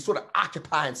 you sort of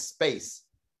occupying space.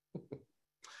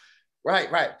 Right.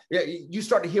 Yeah, you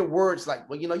start to hear words like,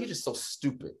 well, you're just so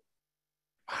stupid.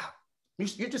 Wow,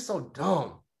 you're just so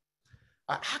dumb.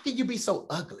 How can you be so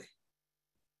ugly?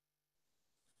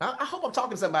 I hope I'm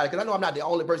talking to somebody, because I know I'm not the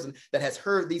only person that has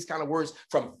heard these kind of words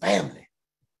from family,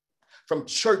 from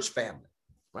church family,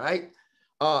 right?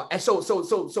 And so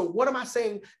what am I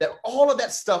saying? That all of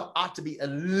that stuff ought to be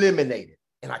eliminated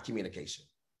in our communication,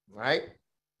 right?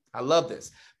 I love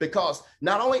this because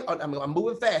not only, I'm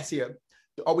moving fast here,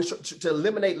 are we to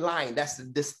eliminate lying? That's the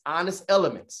dishonest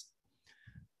elements.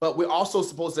 But we're also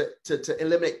supposed to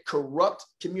eliminate corrupt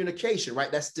communication,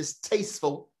 right? That's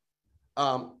distasteful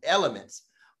elements.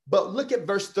 But look at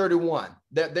verse 31.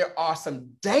 There are some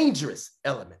dangerous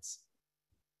elements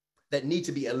that need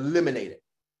to be eliminated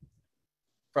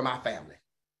from our family.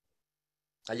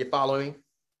 Are you following?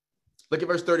 Look at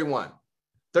verse 31.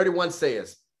 31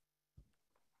 says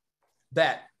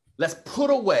that let's put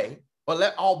away, or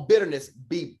let all bitterness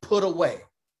be put away.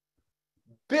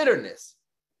 Bitterness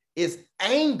is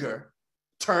anger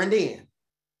turned in.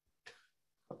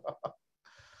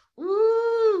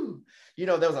 Woo!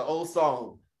 There was an old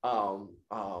song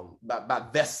by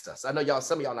Vestas. I know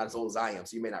some of y'all not as old as I am,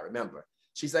 so you may not remember.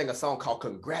 She sang a song called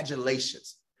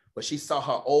Congratulations, but she saw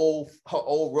her old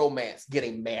romance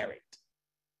getting married.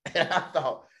 And I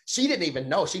thought, she didn't even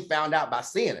know. She found out by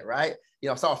seeing it, right?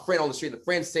 I saw a friend on the street, and the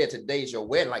friend said, today's your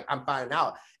wedding. Like, I'm finding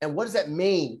out. And what does that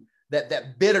mean?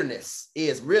 That bitterness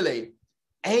is really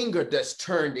anger that's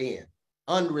turned in,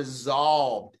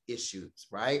 unresolved issues,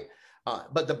 right?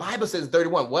 But the Bible says in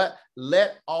 31, what?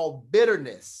 Let all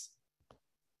bitterness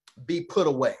be put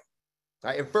away.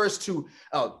 Right? It refers to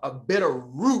a bitter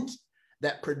root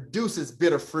that produces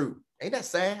bitter fruit. Ain't that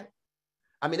sad?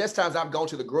 I mean, there's times I've gone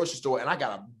to the grocery store and I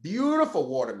got a beautiful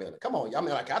watermelon. Come on,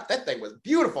 that thing was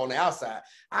beautiful on the outside.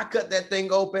 I cut that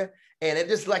thing open and it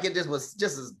was like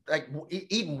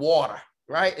eating water,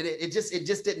 right? It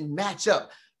just didn't match up.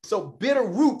 So bitter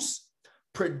roots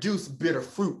produce bitter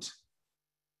fruit,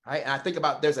 right? And I think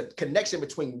about there's a connection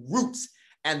between roots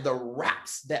and the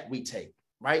wraps that we take.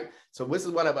 right? So this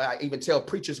is what I even tell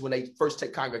preachers when they first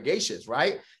take congregations,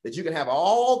 right? That you can have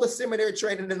all the seminary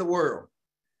training in the world,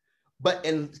 but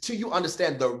until you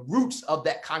understand the roots of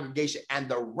that congregation and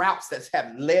the routes that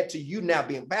have led to you now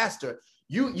being pastor,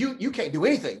 you can't do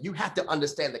anything. You have to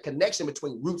understand the connection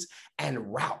between roots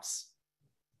and routes.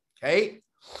 Okay.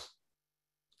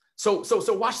 So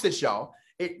watch this, y'all.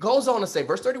 It goes on to say,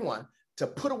 verse 31, to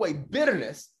put away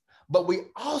bitterness, but we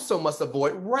also must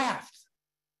avoid wrath.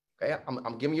 Okay,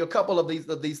 I'm giving you a couple of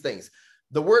these things.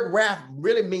 The word wrath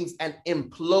really means an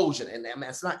implosion, and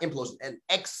it's not implosion, an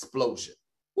explosion.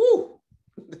 Woo!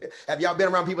 Have y'all been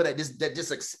around people that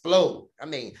just explode? I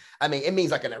mean, it means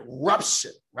like an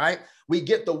eruption, right? We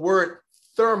get the word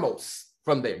thermos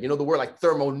from there. You know the word like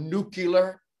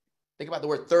thermonuclear. Think about the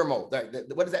word thermo.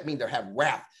 What does that mean? They have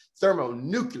wrath.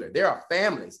 Thermonuclear. There are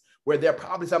families where there are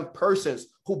probably some persons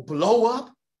who blow up.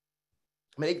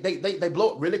 I mean, they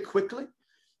blow up really quickly.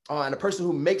 And the person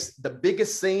who makes the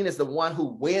biggest scene is the one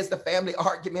who wins the family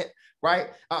argument, right?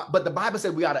 But the Bible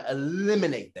said we got to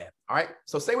eliminate that, all right?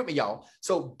 So stay with me, y'all.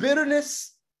 So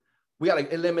bitterness, we got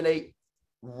to eliminate.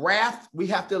 Wrath, we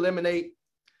have to eliminate.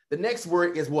 The next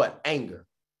word is what? Anger.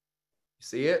 You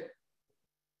see it?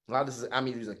 A lot of this is, I'm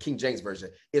using King James Version.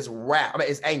 It's wrath,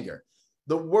 it's anger.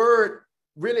 The word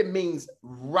really means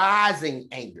rising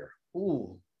anger.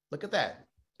 Ooh, look at that.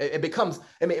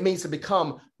 It means to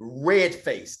become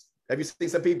red-faced. Have you seen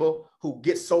some people who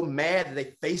get so mad that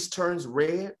their face turns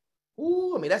red?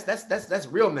 Ooh, I mean, that's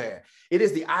real mad. It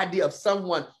is the idea of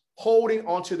someone holding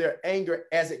onto their anger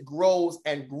as it grows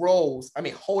and grows. I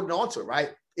mean, holding on to it,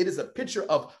 right? It is a picture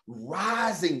of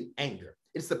rising anger.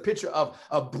 It's the picture of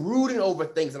brooding over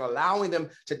things and allowing them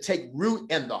to take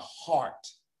root in the heart.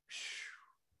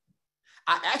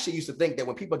 I actually used to think that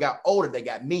when people got older, they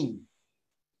got mean.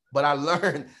 But I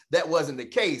learned that wasn't the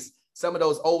case. Some of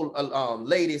those old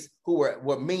ladies who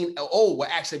were mean old were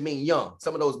actually mean young.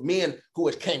 Some of those men who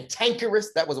were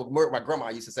cantankerous, that was what my grandma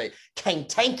used to say,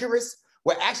 cantankerous,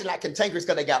 were actually not cantankerous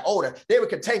because they got older. They were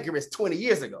cantankerous 20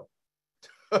 years ago.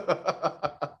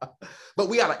 But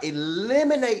we got to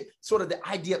eliminate sort of the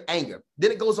idea of anger.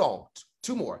 Then it goes on,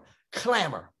 two more,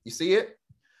 clamor. You see it?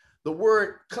 The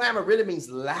word clamor really means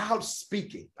loud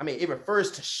speaking. I mean, it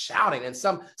refers to shouting. And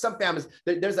some families,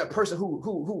 there's a person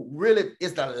who really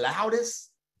is the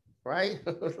loudest, right?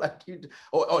 Like you,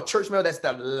 or church member that's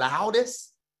the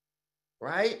loudest,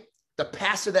 right? The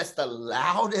pastor that's the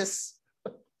loudest.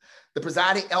 The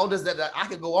presiding elders that I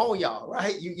could go on, y'all,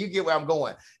 right? You get where I'm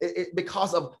going.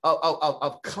 Because of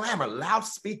clamor, loud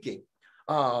speaking.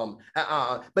 But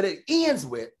it ends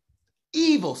with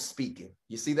evil speaking.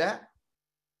 You see that?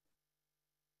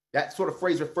 That sort of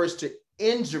phrase refers to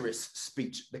injurious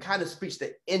speech, the kind of speech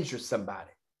that injures somebody.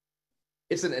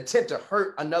 It's an attempt to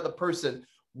hurt another person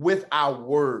with our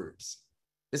words.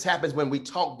 This happens when we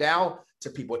talk down to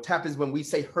people. It happens when we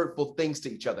say hurtful things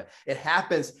to each other. It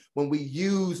happens when we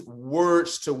use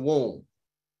words to wound.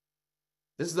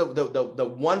 This is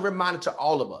the one reminder to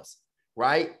all of us,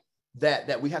 right?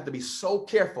 That we have to be so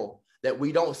careful that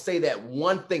we don't say that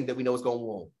one thing that we know is going to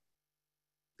wound.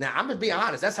 Now, I'm just being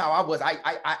honest. That's how I was.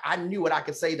 I knew what I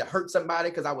could say to hurt somebody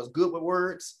because I was good with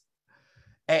words.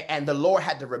 And the Lord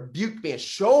had to rebuke me and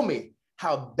show me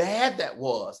how bad that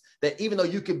was, that even though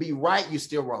you can be right, you're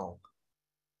still wrong.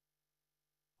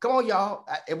 Come on, y'all.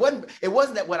 It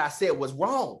wasn't that what I said was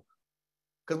wrong,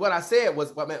 because what I said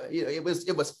was,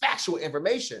 it was factual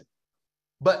information.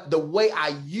 But the way I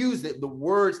used it, the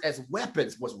words as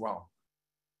weapons, was wrong,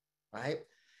 right?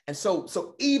 And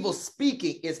so evil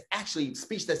speaking is actually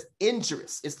speech that's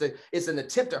injurious. It's an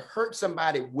attempt to hurt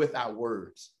somebody with our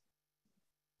words.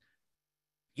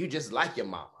 You just like your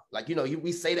mama. Like,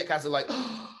 we say that kind of like,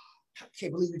 oh, I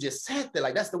can't believe you just said that.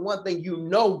 Like, that's the one thing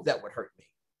that would hurt me.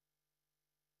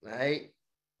 Right?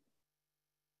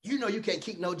 You can't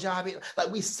keep no job.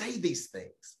 Like, we say these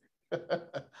things.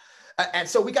 And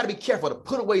so we got to be careful to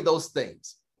put away those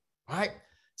things. Right?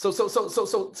 So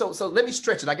let me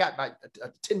stretch it. I got like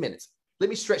 10 minutes. Let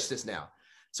me stretch this now.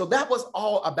 So that was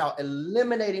all about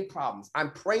eliminating problems. I'm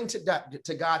praying to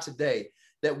God today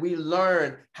that we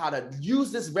learn how to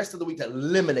use this rest of the week to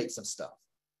eliminate some stuff.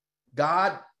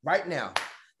 God, right now,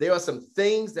 there are some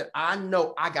things that I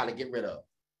know I got to get rid of.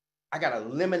 I got to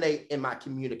eliminate in my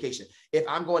communication. If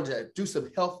I'm going to do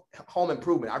some home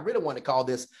improvement, I really want to call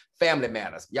this Family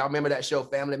Matters. Y'all remember that show,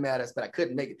 Family Matters, but I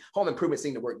couldn't make it. Home improvement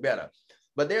seemed to work better.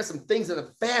 But there are some things in the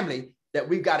family that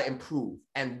we've got to improve.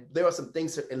 And there are some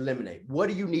things to eliminate. What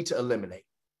do you need to eliminate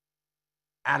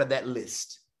out of that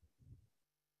list?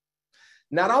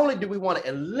 Not only do we want to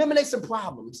eliminate some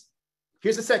problems,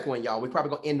 here's the second one, y'all. We're probably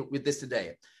going to end with this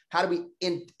today. How do we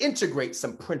integrate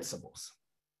some principles?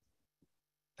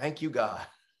 Thank you, God.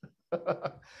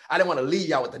 I didn't want to leave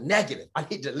y'all with the negative. I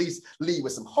need to at least leave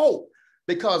with some hope,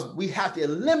 because we have to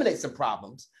eliminate some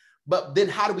problems. But then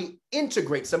how do we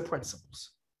integrate some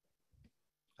principles?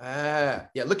 Yeah,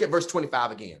 look at verse 25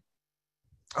 again.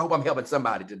 I hope I'm helping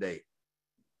somebody today.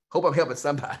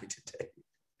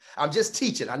 I'm just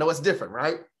teaching. I know it's different,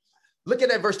 right? Look at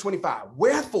that verse 25.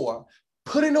 Wherefore,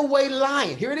 putting away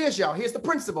lying. Here it is, y'all. Here's the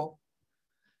principle.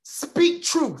 Speak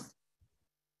truth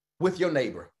with your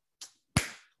neighbor. Oh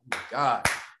my God.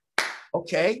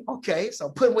 Okay. So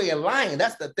put away lying.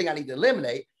 That's the thing I need to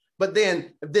eliminate. But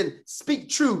then speak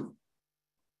truth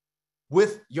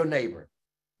with your neighbor.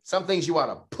 Some things you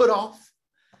ought to put off,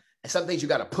 and some things you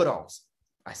got to put on.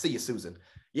 I see you, Susan.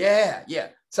 Yeah.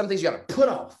 Some things you got to put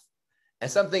off,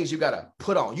 and some things you got to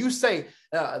put on. You say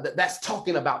that's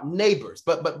talking about neighbors,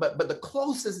 but the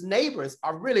closest neighbors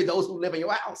are really those who live in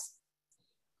your house.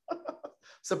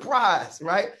 Surprise,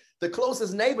 right? The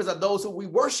closest neighbors are those who we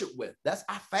worship with. That's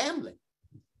our family,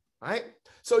 right?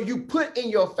 So you put in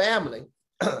your family,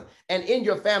 and in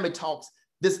your family talks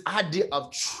this idea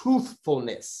of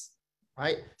truthfulness,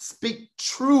 right? Speak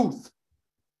truth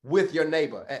with your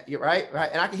neighbor, right?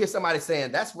 And I can hear somebody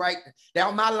saying, that's right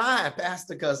down my line,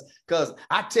 Pastor, because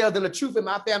I tell them the truth in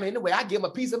my family anyway. I give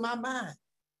them a piece of my mind.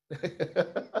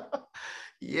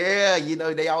 Yeah,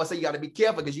 they always say you got to be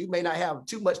careful because you may not have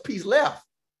too much peace left.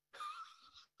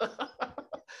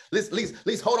 At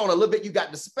least hold on a little bit, you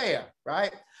got to spare,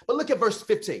 right? But look at verse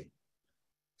 15.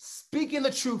 Speaking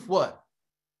the truth, what?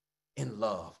 In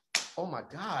love. Oh my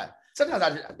God.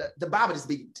 Sometimes the Bible just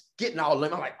be getting all of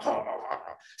them. I'm like,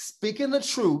 speaking the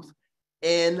truth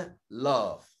in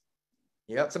love.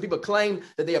 Yeah. Some people claim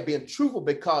that they are being truthful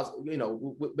because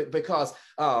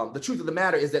the truth of the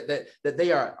matter is that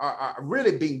they are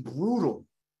really being brutal.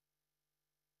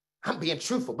 I'm being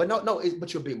truthful, but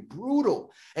but you're being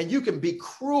brutal, and you can be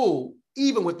cruel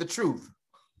even with the truth.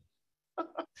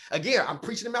 Again, I'm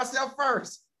preaching to myself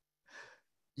first.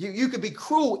 You could be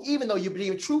cruel even though you're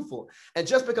being truthful. And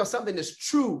just because something is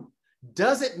true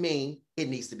doesn't mean it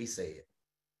needs to be said.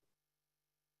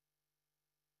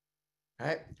 All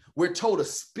right? We're told to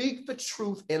speak the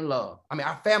truth in love. I mean,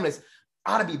 our families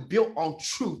ought to be built on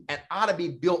truth and ought to be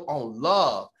built on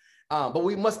love. But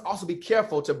we must also be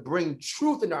careful to bring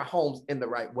truth in our homes in the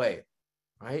right way,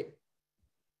 right?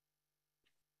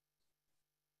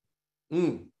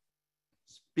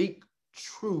 Speak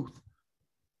truth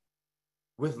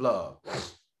with love.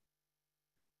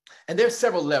 And there's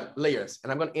several layers,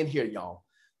 and I'm going to end here, y'all,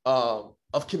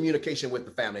 of communication with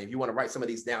the family. If you want to write some of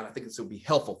these down, I think this will be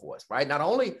helpful for us, right? Not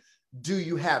only do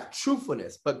you have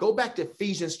truthfulness, but go back to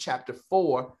Ephesians chapter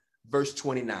 4, verse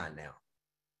 29 now.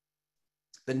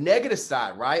 The negative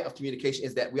side, right, of communication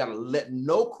is that we ought to let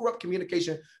no corrupt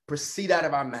communication proceed out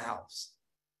of our mouths.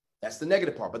 That's the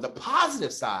negative part. But the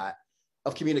positive side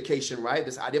of communication, right,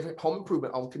 this idea of home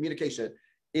improvement on communication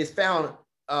is found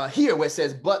here where it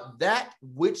says, but that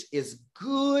which is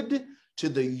good to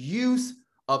the use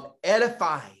of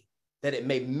edifying, that it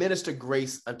may minister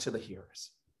grace unto the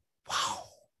hearers. Wow.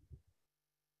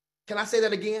 Can I say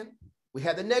that again? We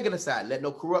have the negative side. Let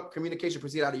no corrupt communication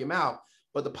proceed out of your mouth.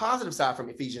 But the positive side from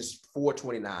Ephesians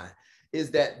 4:29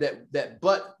 is that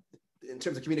but in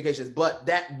terms of communications, but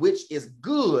that which is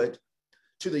good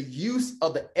to the use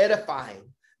of the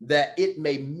edifying, that it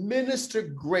may minister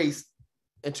grace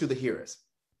into the hearers.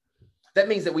 That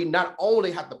means that we not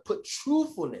only have to put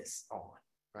truthfulness on,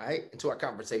 right, into our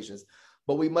conversations,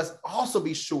 but we must also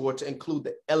be sure to include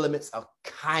the elements of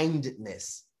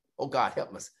kindness. Oh, God,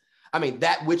 help us. I mean,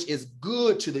 that which is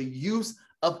good to the use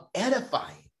of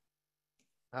edifying.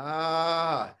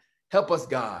 Help us,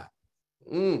 God.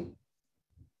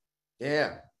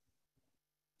 Yeah.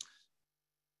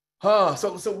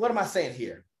 So what am I saying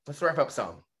here? Let's wrap up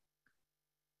some.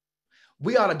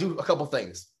 We ought to do a couple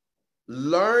things.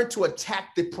 Learn to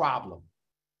attack the problem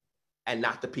and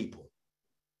not the people.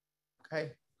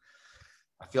 Okay.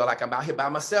 I feel like I'm out here by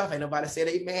myself. Ain't nobody said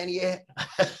amen yet.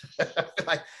 I feel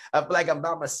like I'm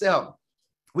by myself.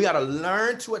 We ought to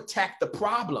learn to attack the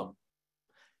problem,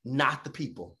 not the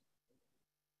people.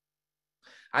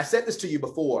 I said this to you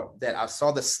before, that I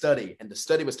saw the study, and the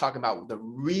study was talking about the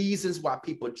reasons why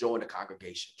people join a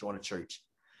congregation, join a church.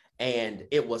 And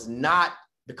it was not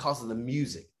because of the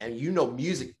music. And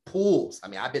music pulls. I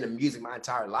mean, I've been in music my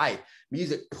entire life.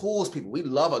 Music pulls people. We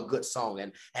love a good song,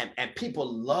 and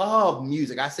people love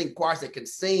music. I sing choirs that can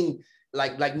sing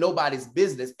like nobody's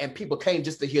business, and people came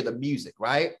just to hear the music,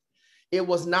 right? It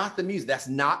was not the music. That's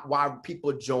not why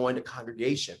people joined a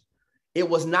congregation. It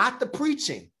was not the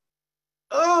preaching.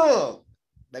 Oh,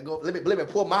 Let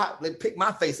me pick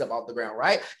my face up off the ground,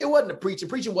 right? It wasn't the preaching.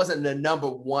 Preaching wasn't the number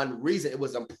one reason. It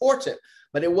was important,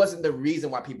 but it wasn't the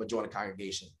reason why people joined a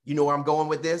congregation. You know where I'm going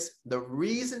with this? The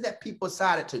reason that people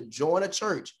decided to join a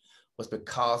church was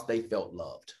because they felt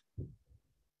loved.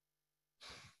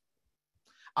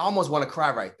 I almost want to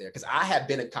cry right there because I have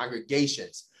been in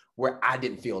congregations where I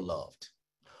didn't feel loved.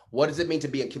 What does it mean to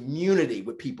be in community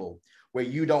with people where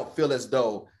you don't feel as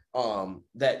though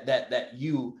that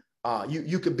you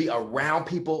could be around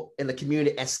people in the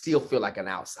community and still feel like an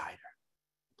outsider?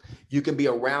 You can be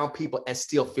around people and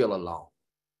still feel alone.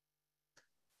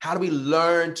 How do we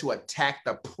learn to attack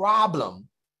the problem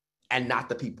and not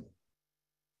the people?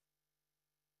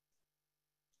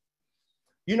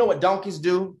 You know what donkeys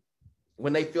do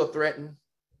when they feel threatened?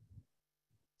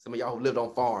 Some of y'all who lived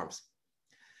on farms,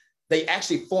 they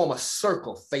actually form a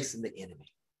circle facing the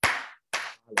enemy.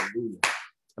 Hallelujah.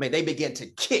 I mean, they begin to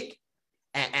kick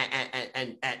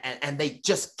and they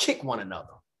just kick one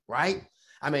another, right?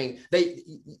 I mean, they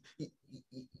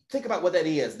think about what that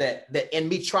is, that in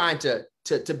me trying to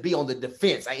be on the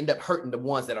defense, I end up hurting the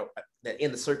ones that are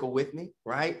in the circle with me,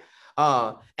 right?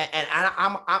 I'm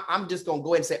just gonna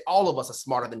go ahead and say all of us are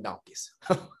smarter than donkeys.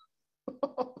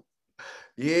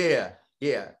 Yeah.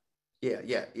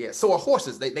 So are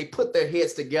horses. They put their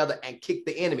heads together and kick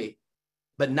the enemy,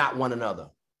 but not one another.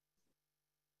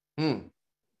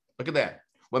 Look at that.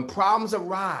 When problems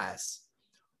arise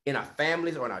in our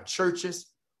families or in our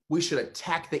churches, we should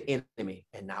attack the enemy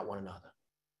and not one another.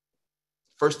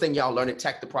 First thing y'all learn,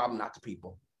 attack the problem, not the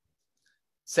people.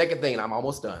 Second thing, and I'm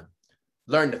almost done,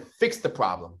 learn to fix the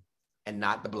problem and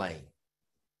not the blame.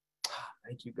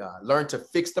 Thank you, God. Learn to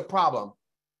fix the problem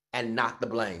and not the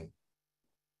blame.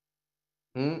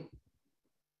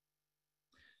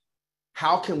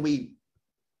 How can we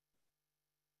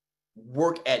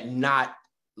work at not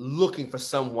looking for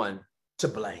someone to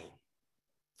blame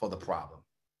for the problem?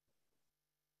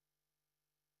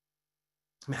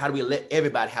 I mean, how do we let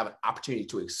everybody have an opportunity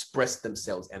to express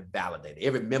themselves and validate it?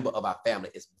 Every member of our family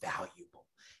is valuable.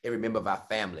 Every member of our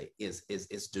family is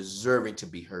deserving to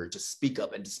be heard, to speak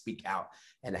up and to speak out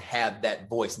and to have that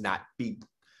voice not be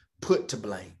put to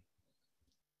blame.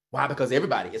 Why? Because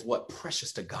everybody is what?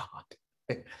 Precious to God.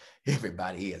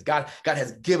 Everybody is. God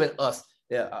has given us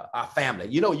our family.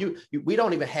 You know, we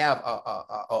don't even have,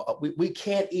 we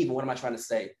can't even, what am I trying to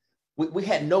say? We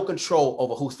had no control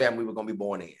over whose family we were going to be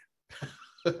born in.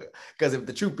 Because if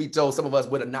the truth be told, some of us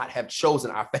would have not have chosen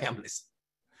our families.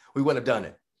 We wouldn't have done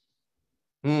it.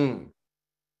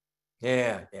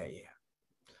 Yeah.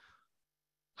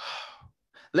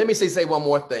 Let me say one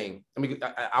more thing.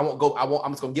 I won't go.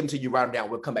 I'm just going to give them to you, write them down.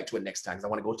 We'll come back to it next time because I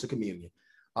want to go to communion.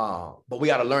 But we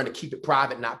got to learn to keep it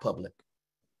private, not public.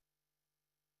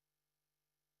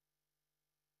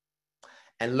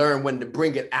 And learn when to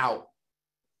bring it out.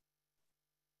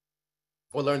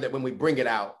 Or learn that when we bring it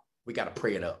out, we got to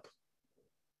pray it up.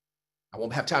 I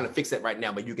won't have time to fix that right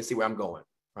now, but you can see where I'm going,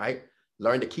 right?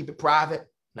 Learn to keep it private,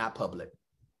 not public.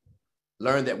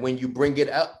 Learn that when you bring it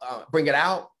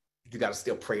out, you got to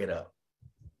still pray it up.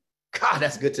 God,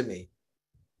 that's good to me.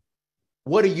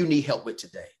 What do you need help with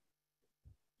today?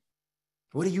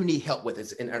 What do you need help with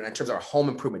in terms of our home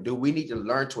improvement? Do we need to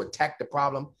learn to attack the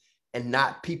problem and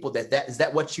not people? Is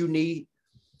that what you need?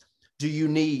 Do you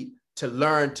need to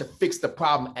learn to fix the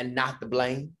problem and not the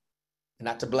blame?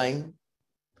 Not to blame?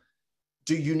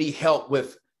 Do you need help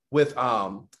with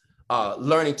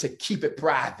learning to keep it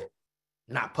private,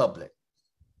 not public?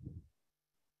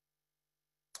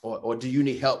 Or do you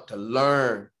need help to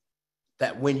learn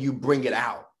that when you bring it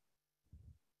out,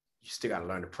 you still got to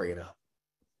learn to pray it up?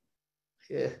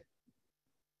 Yeah.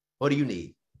 What do you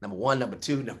need? Number 1, number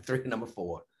 2, number 3, number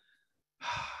 4.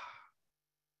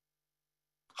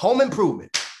 Home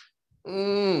improvement.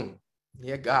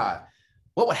 Yeah, God.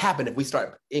 What would happen if we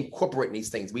start incorporating these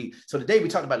things? So today we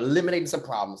talked about eliminating some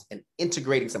problems and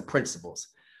integrating some principles.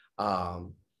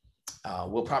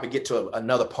 We'll probably get to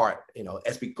another part,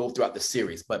 as we go throughout the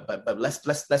series. But let's.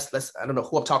 I don't know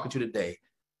who I'm talking to today,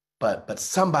 but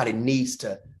somebody needs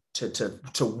to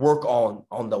work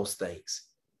on those things,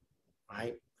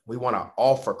 right? We want to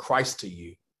offer Christ to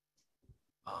you.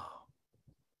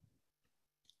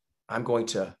 I'm going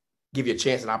to give you a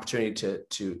chance, an opportunity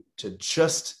to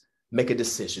just make a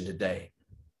decision today.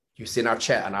 You see in our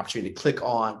chat an opportunity to click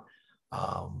on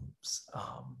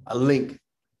a link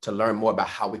to learn more about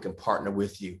how we can partner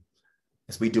with you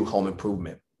as we do home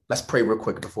improvement. Let's pray real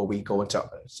quick before we go into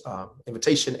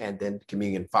invitation and then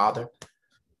communion. Father,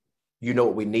 you know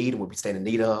what we need and what we stand in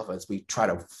need of as we try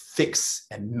to fix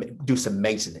and do some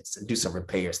maintenance and do some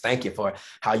repairs. Thank you for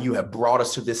how you have brought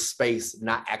us to this space,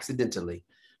 not accidentally,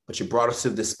 but you brought us to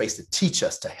this space to teach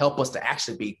us, to help us to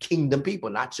actually be kingdom people,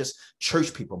 not just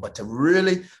church people, but to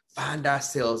really find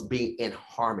ourselves being in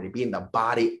harmony, being the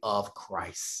body of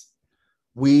Christ.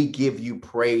 We give you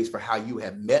praise for how you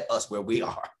have met us where we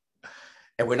are.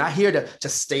 And we're not here to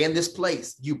just stay in this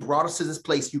place. You brought us to this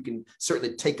place. You can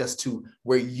certainly take us to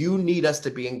where you need us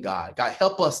to be in God. God,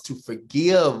 help us to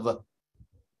forgive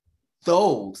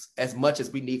those as much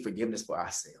as we need forgiveness for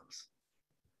ourselves.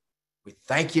 We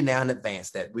thank you now in advance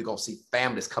that we're going to see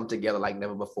families come together like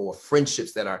never before,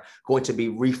 friendships that are going to be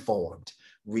reformed,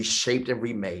 reshaped, and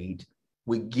remade.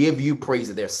 We give you praise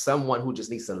that there's someone who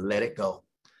just needs to let it go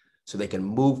so they can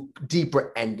move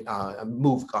deeper and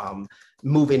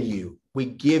move in you. We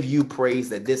give you praise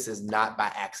that this is not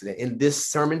by accident. In this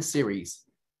sermon series,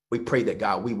 we pray that,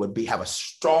 God, we would have a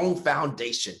strong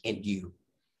foundation in you.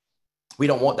 We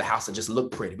don't want the house to just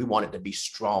look pretty. We want it to be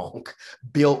strong,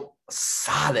 built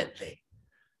solidly.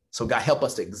 So God, help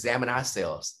us to examine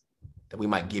ourselves that we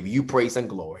might give you praise and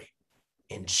glory.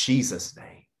 In Jesus'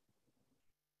 name,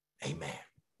 amen.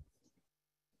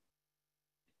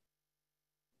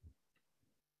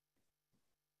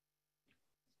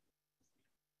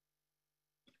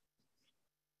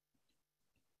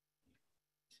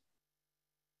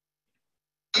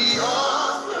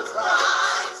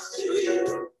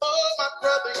 Oh, my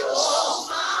brother, oh,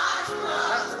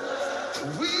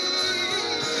 we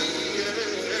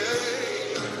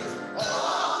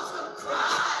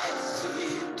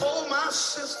oh, my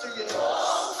sister, yeah.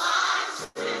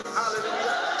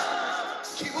 Hallelujah.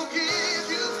 He will give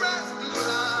you breath new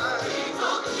life.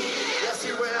 Yes,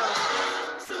 he will.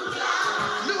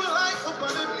 New life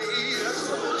abundantly. Yes.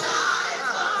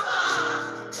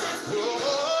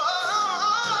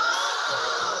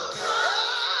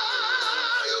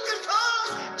 You can come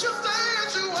just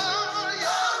as you are.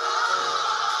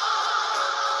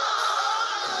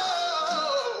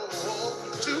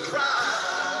 To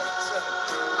Christ.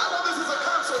 I know this is a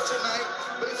concert tonight,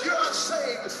 but if you're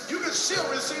unsaved, you can still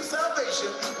receive salvation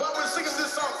while we're singing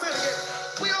this song. Say it again.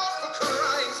 We offer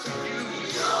Christ to you.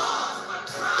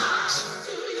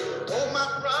 Oh, my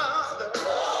brother.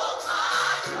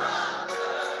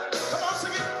 Come on,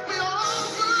 sing it. We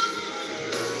offer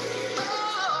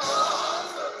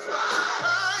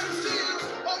Christ to you.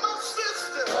 Oh, my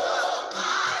sister.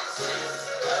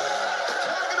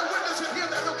 Can I get a witness in here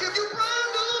that will give you brand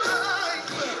new life?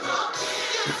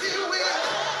 Yes, he will.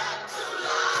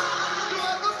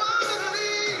 Life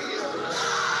abundantly.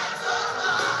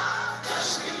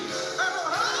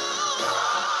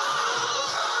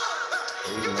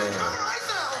 You can come right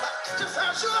now. Just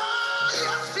as you are.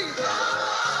 Yes, Jesus.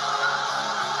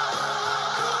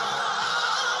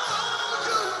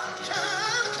 You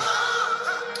can come.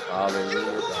 You Hallelujah,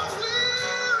 who are God.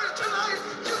 weary tonight.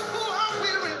 You who are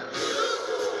weary.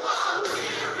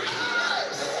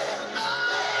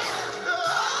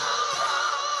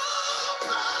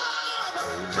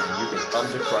 Amen. You can come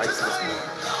to Christ this morning.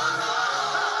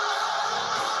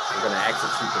 We're going to ask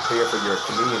that you prepare for your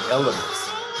communion elements.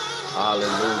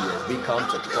 Hallelujah. We come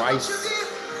to Christ,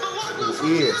 who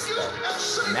is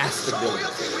the master builder.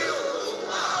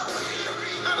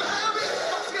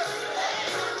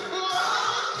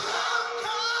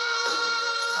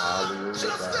 Hallelujah,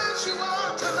 Just God. as you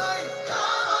are tonight.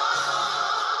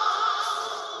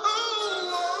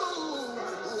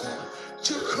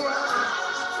 To Christ.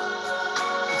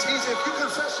 It's easy if you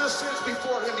confess your sins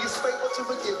before him. He's faithful to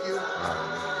forgive you.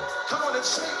 Hallelujah. Come on and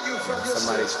save you from your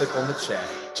Somebody sins. click on the chat.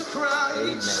 To Christ.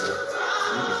 Amen.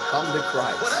 You can come to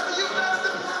Christ. Whatever you've done in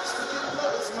the past, if you blow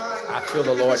his mind. I feel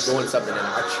the Lord doing something in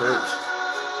our church.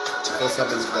 I feel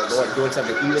something, the Lord doing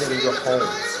something even in your homes.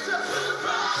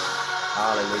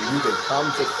 Hallelujah. You can come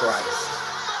to Christ.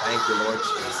 Thank you, Lord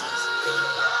Jesus.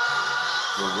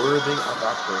 You're worthy of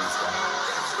our praise, God.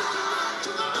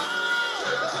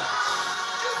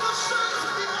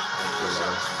 Thank you,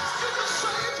 Lord Jesus.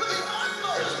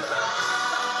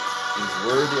 He's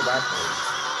worthy of our praise.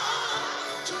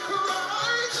 Thank you,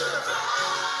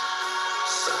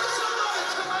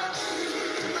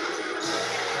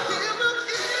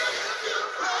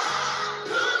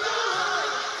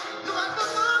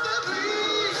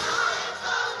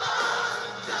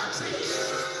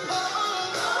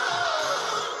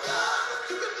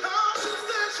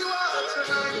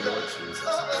 Lord Jesus.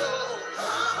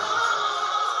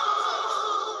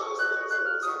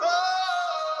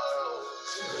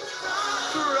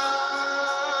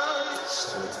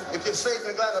 If you're saved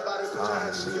and glad about it, put your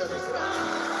hands together.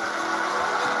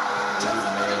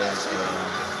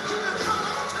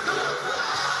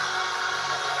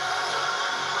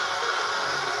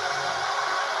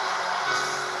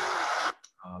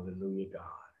 Hallelujah,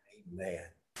 God. Amen.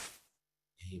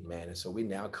 And so we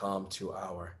now come to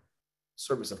our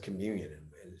service of communion,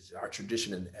 and it's our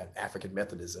tradition in African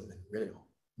Methodism and real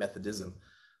Methodism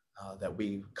that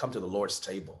we come to the Lord's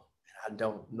table. And I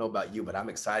don't know about you, but I'm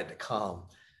excited to come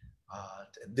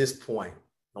at this point,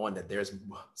 knowing that there's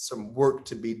some work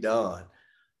to be done.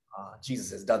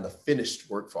 Jesus has done the finished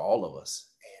work for all of us.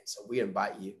 And so we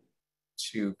invite you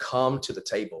to come to the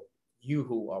table, you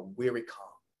who are weary, come.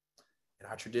 In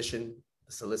our tradition,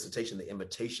 the solicitation, the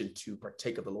invitation to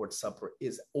partake of the Lord's Supper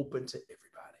is open to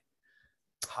everybody.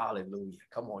 Hallelujah.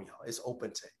 Come on, y'all. It's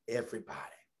open to everybody.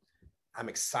 I'm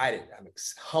excited. I'm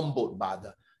humbled by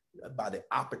the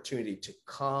opportunity to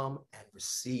come and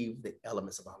receive the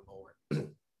elements of our Lord.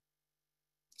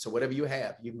 So whatever you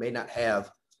have, you may not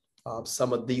have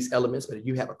some of these elements, but if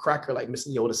you have a cracker, like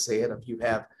Mr. Yoda said, if you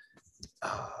have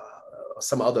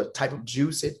some other type of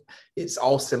juice, it's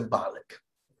all symbolic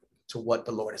to what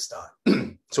the Lord has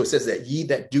done. So it says that ye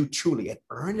that do truly and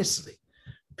earnestly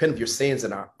repent of your sins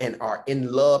and are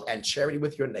in love and charity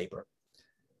with your neighbor,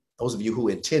 those of you who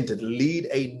intend to lead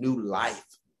a new life,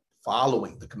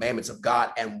 following the commandments of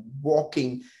God and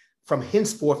walking from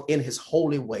henceforth in his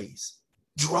holy ways,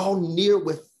 draw near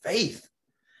with faith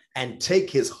and take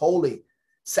his holy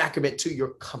sacrament to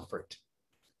your comfort,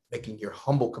 making your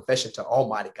humble confession to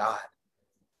Almighty God,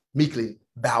 meekly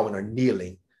bowing or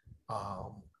kneeling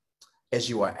as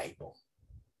you are able.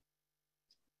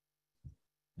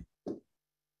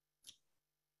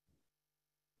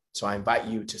 So I invite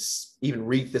you to even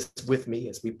read this with me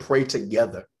as we pray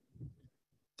together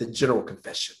the general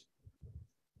confession.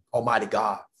 Almighty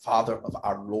God, Father of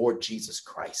our Lord Jesus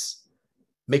Christ,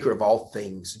 maker of all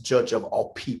things, judge of all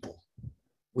people,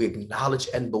 we acknowledge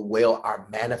and bewail our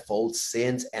manifold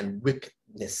sins and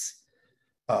wickedness,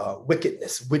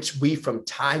 which we from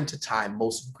time to time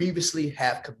most grievously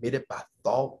have committed by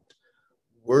thought,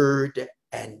 word,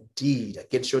 and deed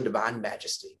against your divine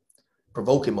majesty,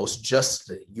 provoking most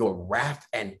justly your wrath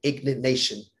and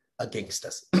indignation against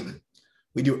us.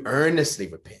 We do earnestly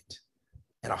repent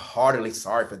and are heartily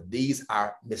sorry for these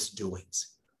our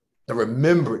misdoings. The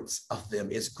remembrance of them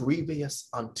is grievous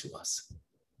unto us.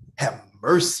 Have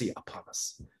mercy upon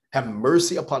us. Have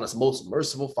mercy upon us, most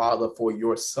merciful Father, for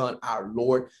your Son, our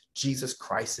Lord Jesus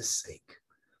Christ's sake.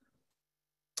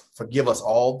 Forgive us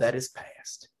all that is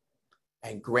past,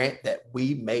 and grant that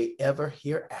we may ever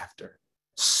hereafter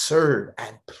serve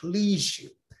and please you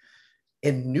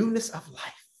in newness of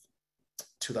life,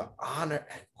 to the honor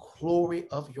and glory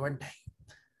of your name.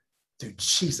 Through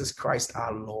Jesus Christ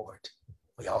our Lord.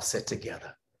 We all said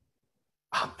together,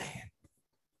 amen.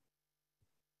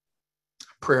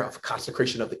 Prayer of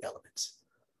consecration of the elements.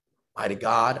 Mighty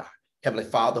God, our Heavenly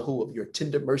Father, who of your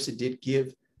tender mercy did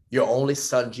give your only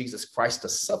Son, Jesus Christ, to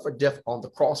suffer death on the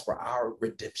cross for our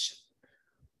redemption,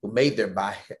 who made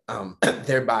thereby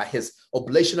his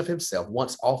oblation of himself,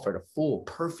 once offered a full,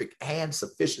 perfect, and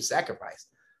sufficient sacrifice,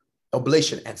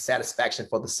 oblation and satisfaction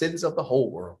for the sins of the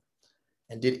whole world,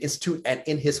 and did institute and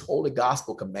in his holy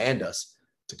gospel command us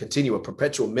to continue a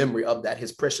perpetual memory of that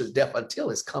his precious death until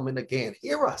his coming again.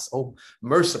 Hear us, O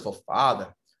merciful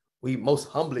Father. We most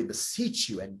humbly beseech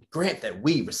you, and grant that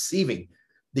we, receiving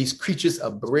these creatures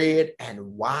of bread and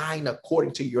wine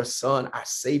according to your Son, our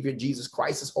Savior Jesus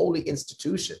Christ's holy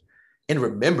institution, in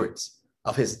remembrance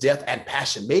of his death and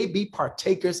passion, may be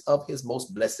partakers of his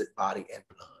most blessed body and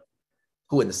blood,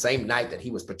 who in the same night that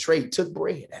he was betrayed took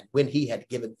bread, and when he had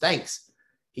given thanks,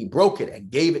 he broke it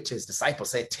and gave it to his disciples,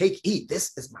 saying, take, eat,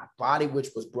 this is my body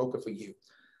which was broken for you.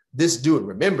 This do in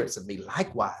remembrance of me.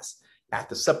 Likewise,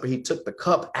 after supper, he took the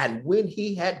cup, and when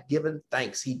he had given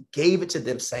thanks, he gave it to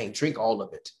them, saying, drink all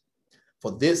of it.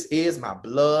 For this is my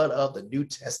blood of the New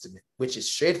Testament, which is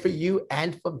shed for you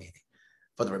and for many,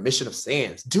 for the remission of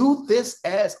sins. Do this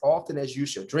as often as you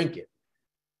shall drink it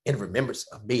in remembrance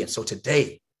of me. And so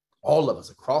today, all of us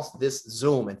across this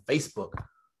Zoom and Facebook,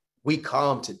 we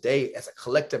come today as a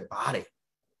collective body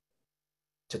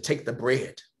to take the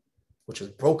bread, which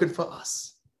was broken for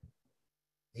us.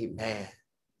 Amen.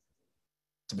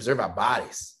 To preserve our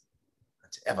bodies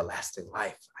to everlasting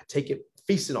life. I take it,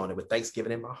 feasting on it with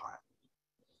thanksgiving in my heart.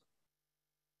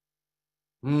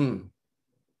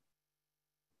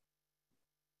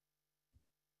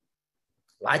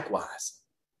 Likewise,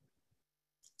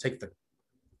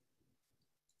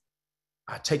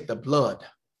 I take the blood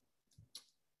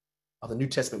of the New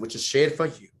Testament, which is shed for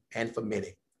you and for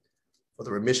many, for the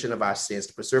remission of our sins,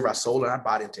 to preserve our soul and our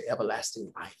body into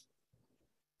everlasting life.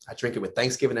 I drink it with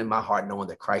thanksgiving in my heart, knowing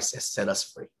that Christ has set us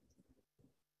free.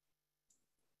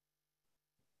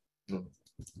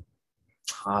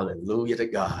 Hallelujah to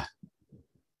God.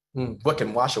 What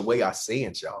can wash away our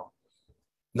sins, y'all?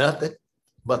 Nothing.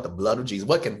 but the blood of Jesus.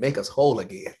 What can make us whole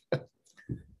again?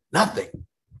 Nothing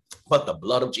but the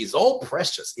blood of Jesus. Oh,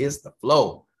 precious is the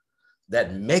flow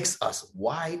that makes us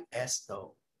white as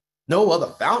snow. No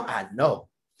other fount I know.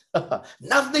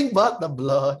 Nothing but the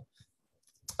blood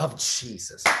of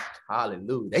Jesus.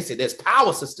 Hallelujah. They say there's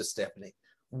power, Sister Stephanie.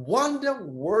 Wonder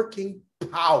working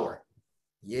power.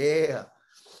 Yeah.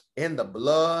 In the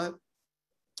blood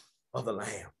of the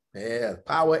Lamb. Yeah.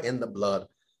 Power in the blood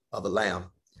of the Lamb.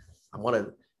 I want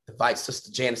to invite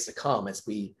Sister Janice to come as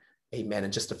we, amen,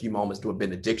 in just a few moments do a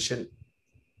benediction.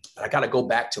 I got to go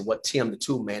back to what Tim the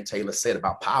Toolman Taylor said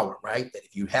about power, right? That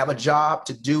if you have a job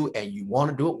to do and you want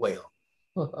to do it well,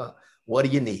 what do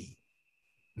you need?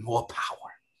 More power.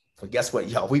 But guess what,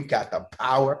 y'all? We've got the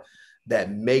power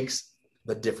that makes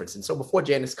the difference. And so before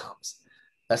Janice comes,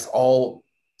 let's all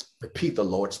repeat the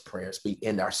Lord's Prayer as we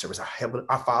end our service.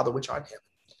 Our Father, which art in heaven,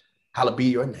 hallowed be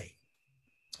your name.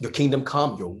 Your kingdom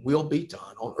come, your will be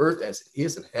done on earth as it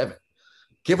is in heaven.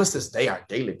 Give us this day our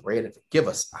daily bread and forgive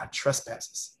us our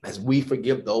trespasses as we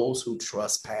forgive those who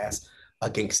trespass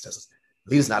against us.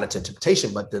 Lead us not into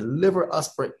temptation, but deliver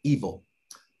us from evil.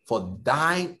 For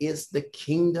thine is the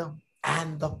kingdom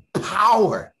and the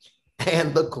power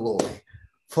and the glory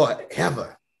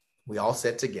forever. We all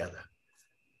said together,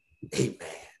 amen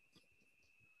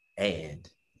and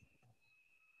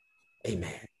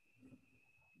amen.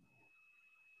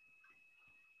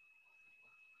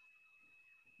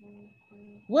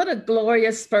 What a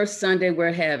glorious first Sunday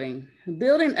we're having,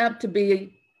 building up to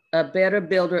be a better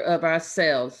builder of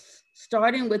ourselves,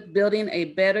 starting with building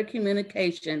a better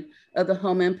communication of the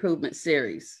home improvement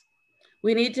series.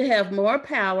 We need to have more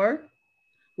power.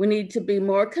 We need to be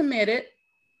more committed,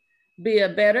 be a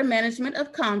better management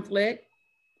of conflict,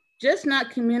 just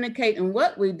not communicate in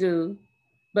what we do,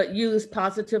 but use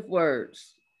positive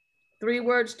words. 3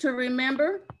 words to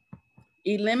remember: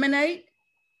 eliminate,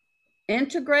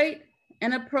 integrate,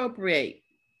 and appropriate.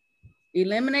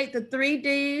 Eliminate the 3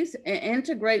 Ds and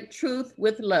integrate truth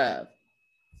with love.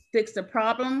 Fix the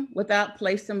problem without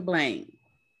placing blame.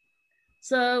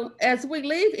 So as we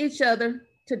leave each other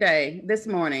today, this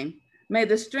morning, may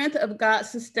the strength of God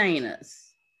sustain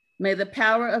us. May the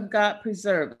power of God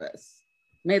preserve us.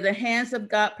 May the hands of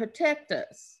God protect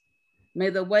us. May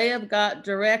the way of God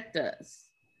direct us.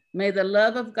 May the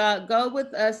love of God go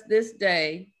with us this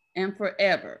day and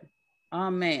forever.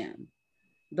 Amen.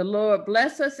 The Lord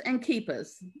bless us and keep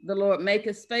us. The Lord make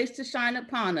his face to shine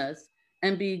upon us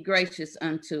and be gracious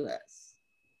unto us.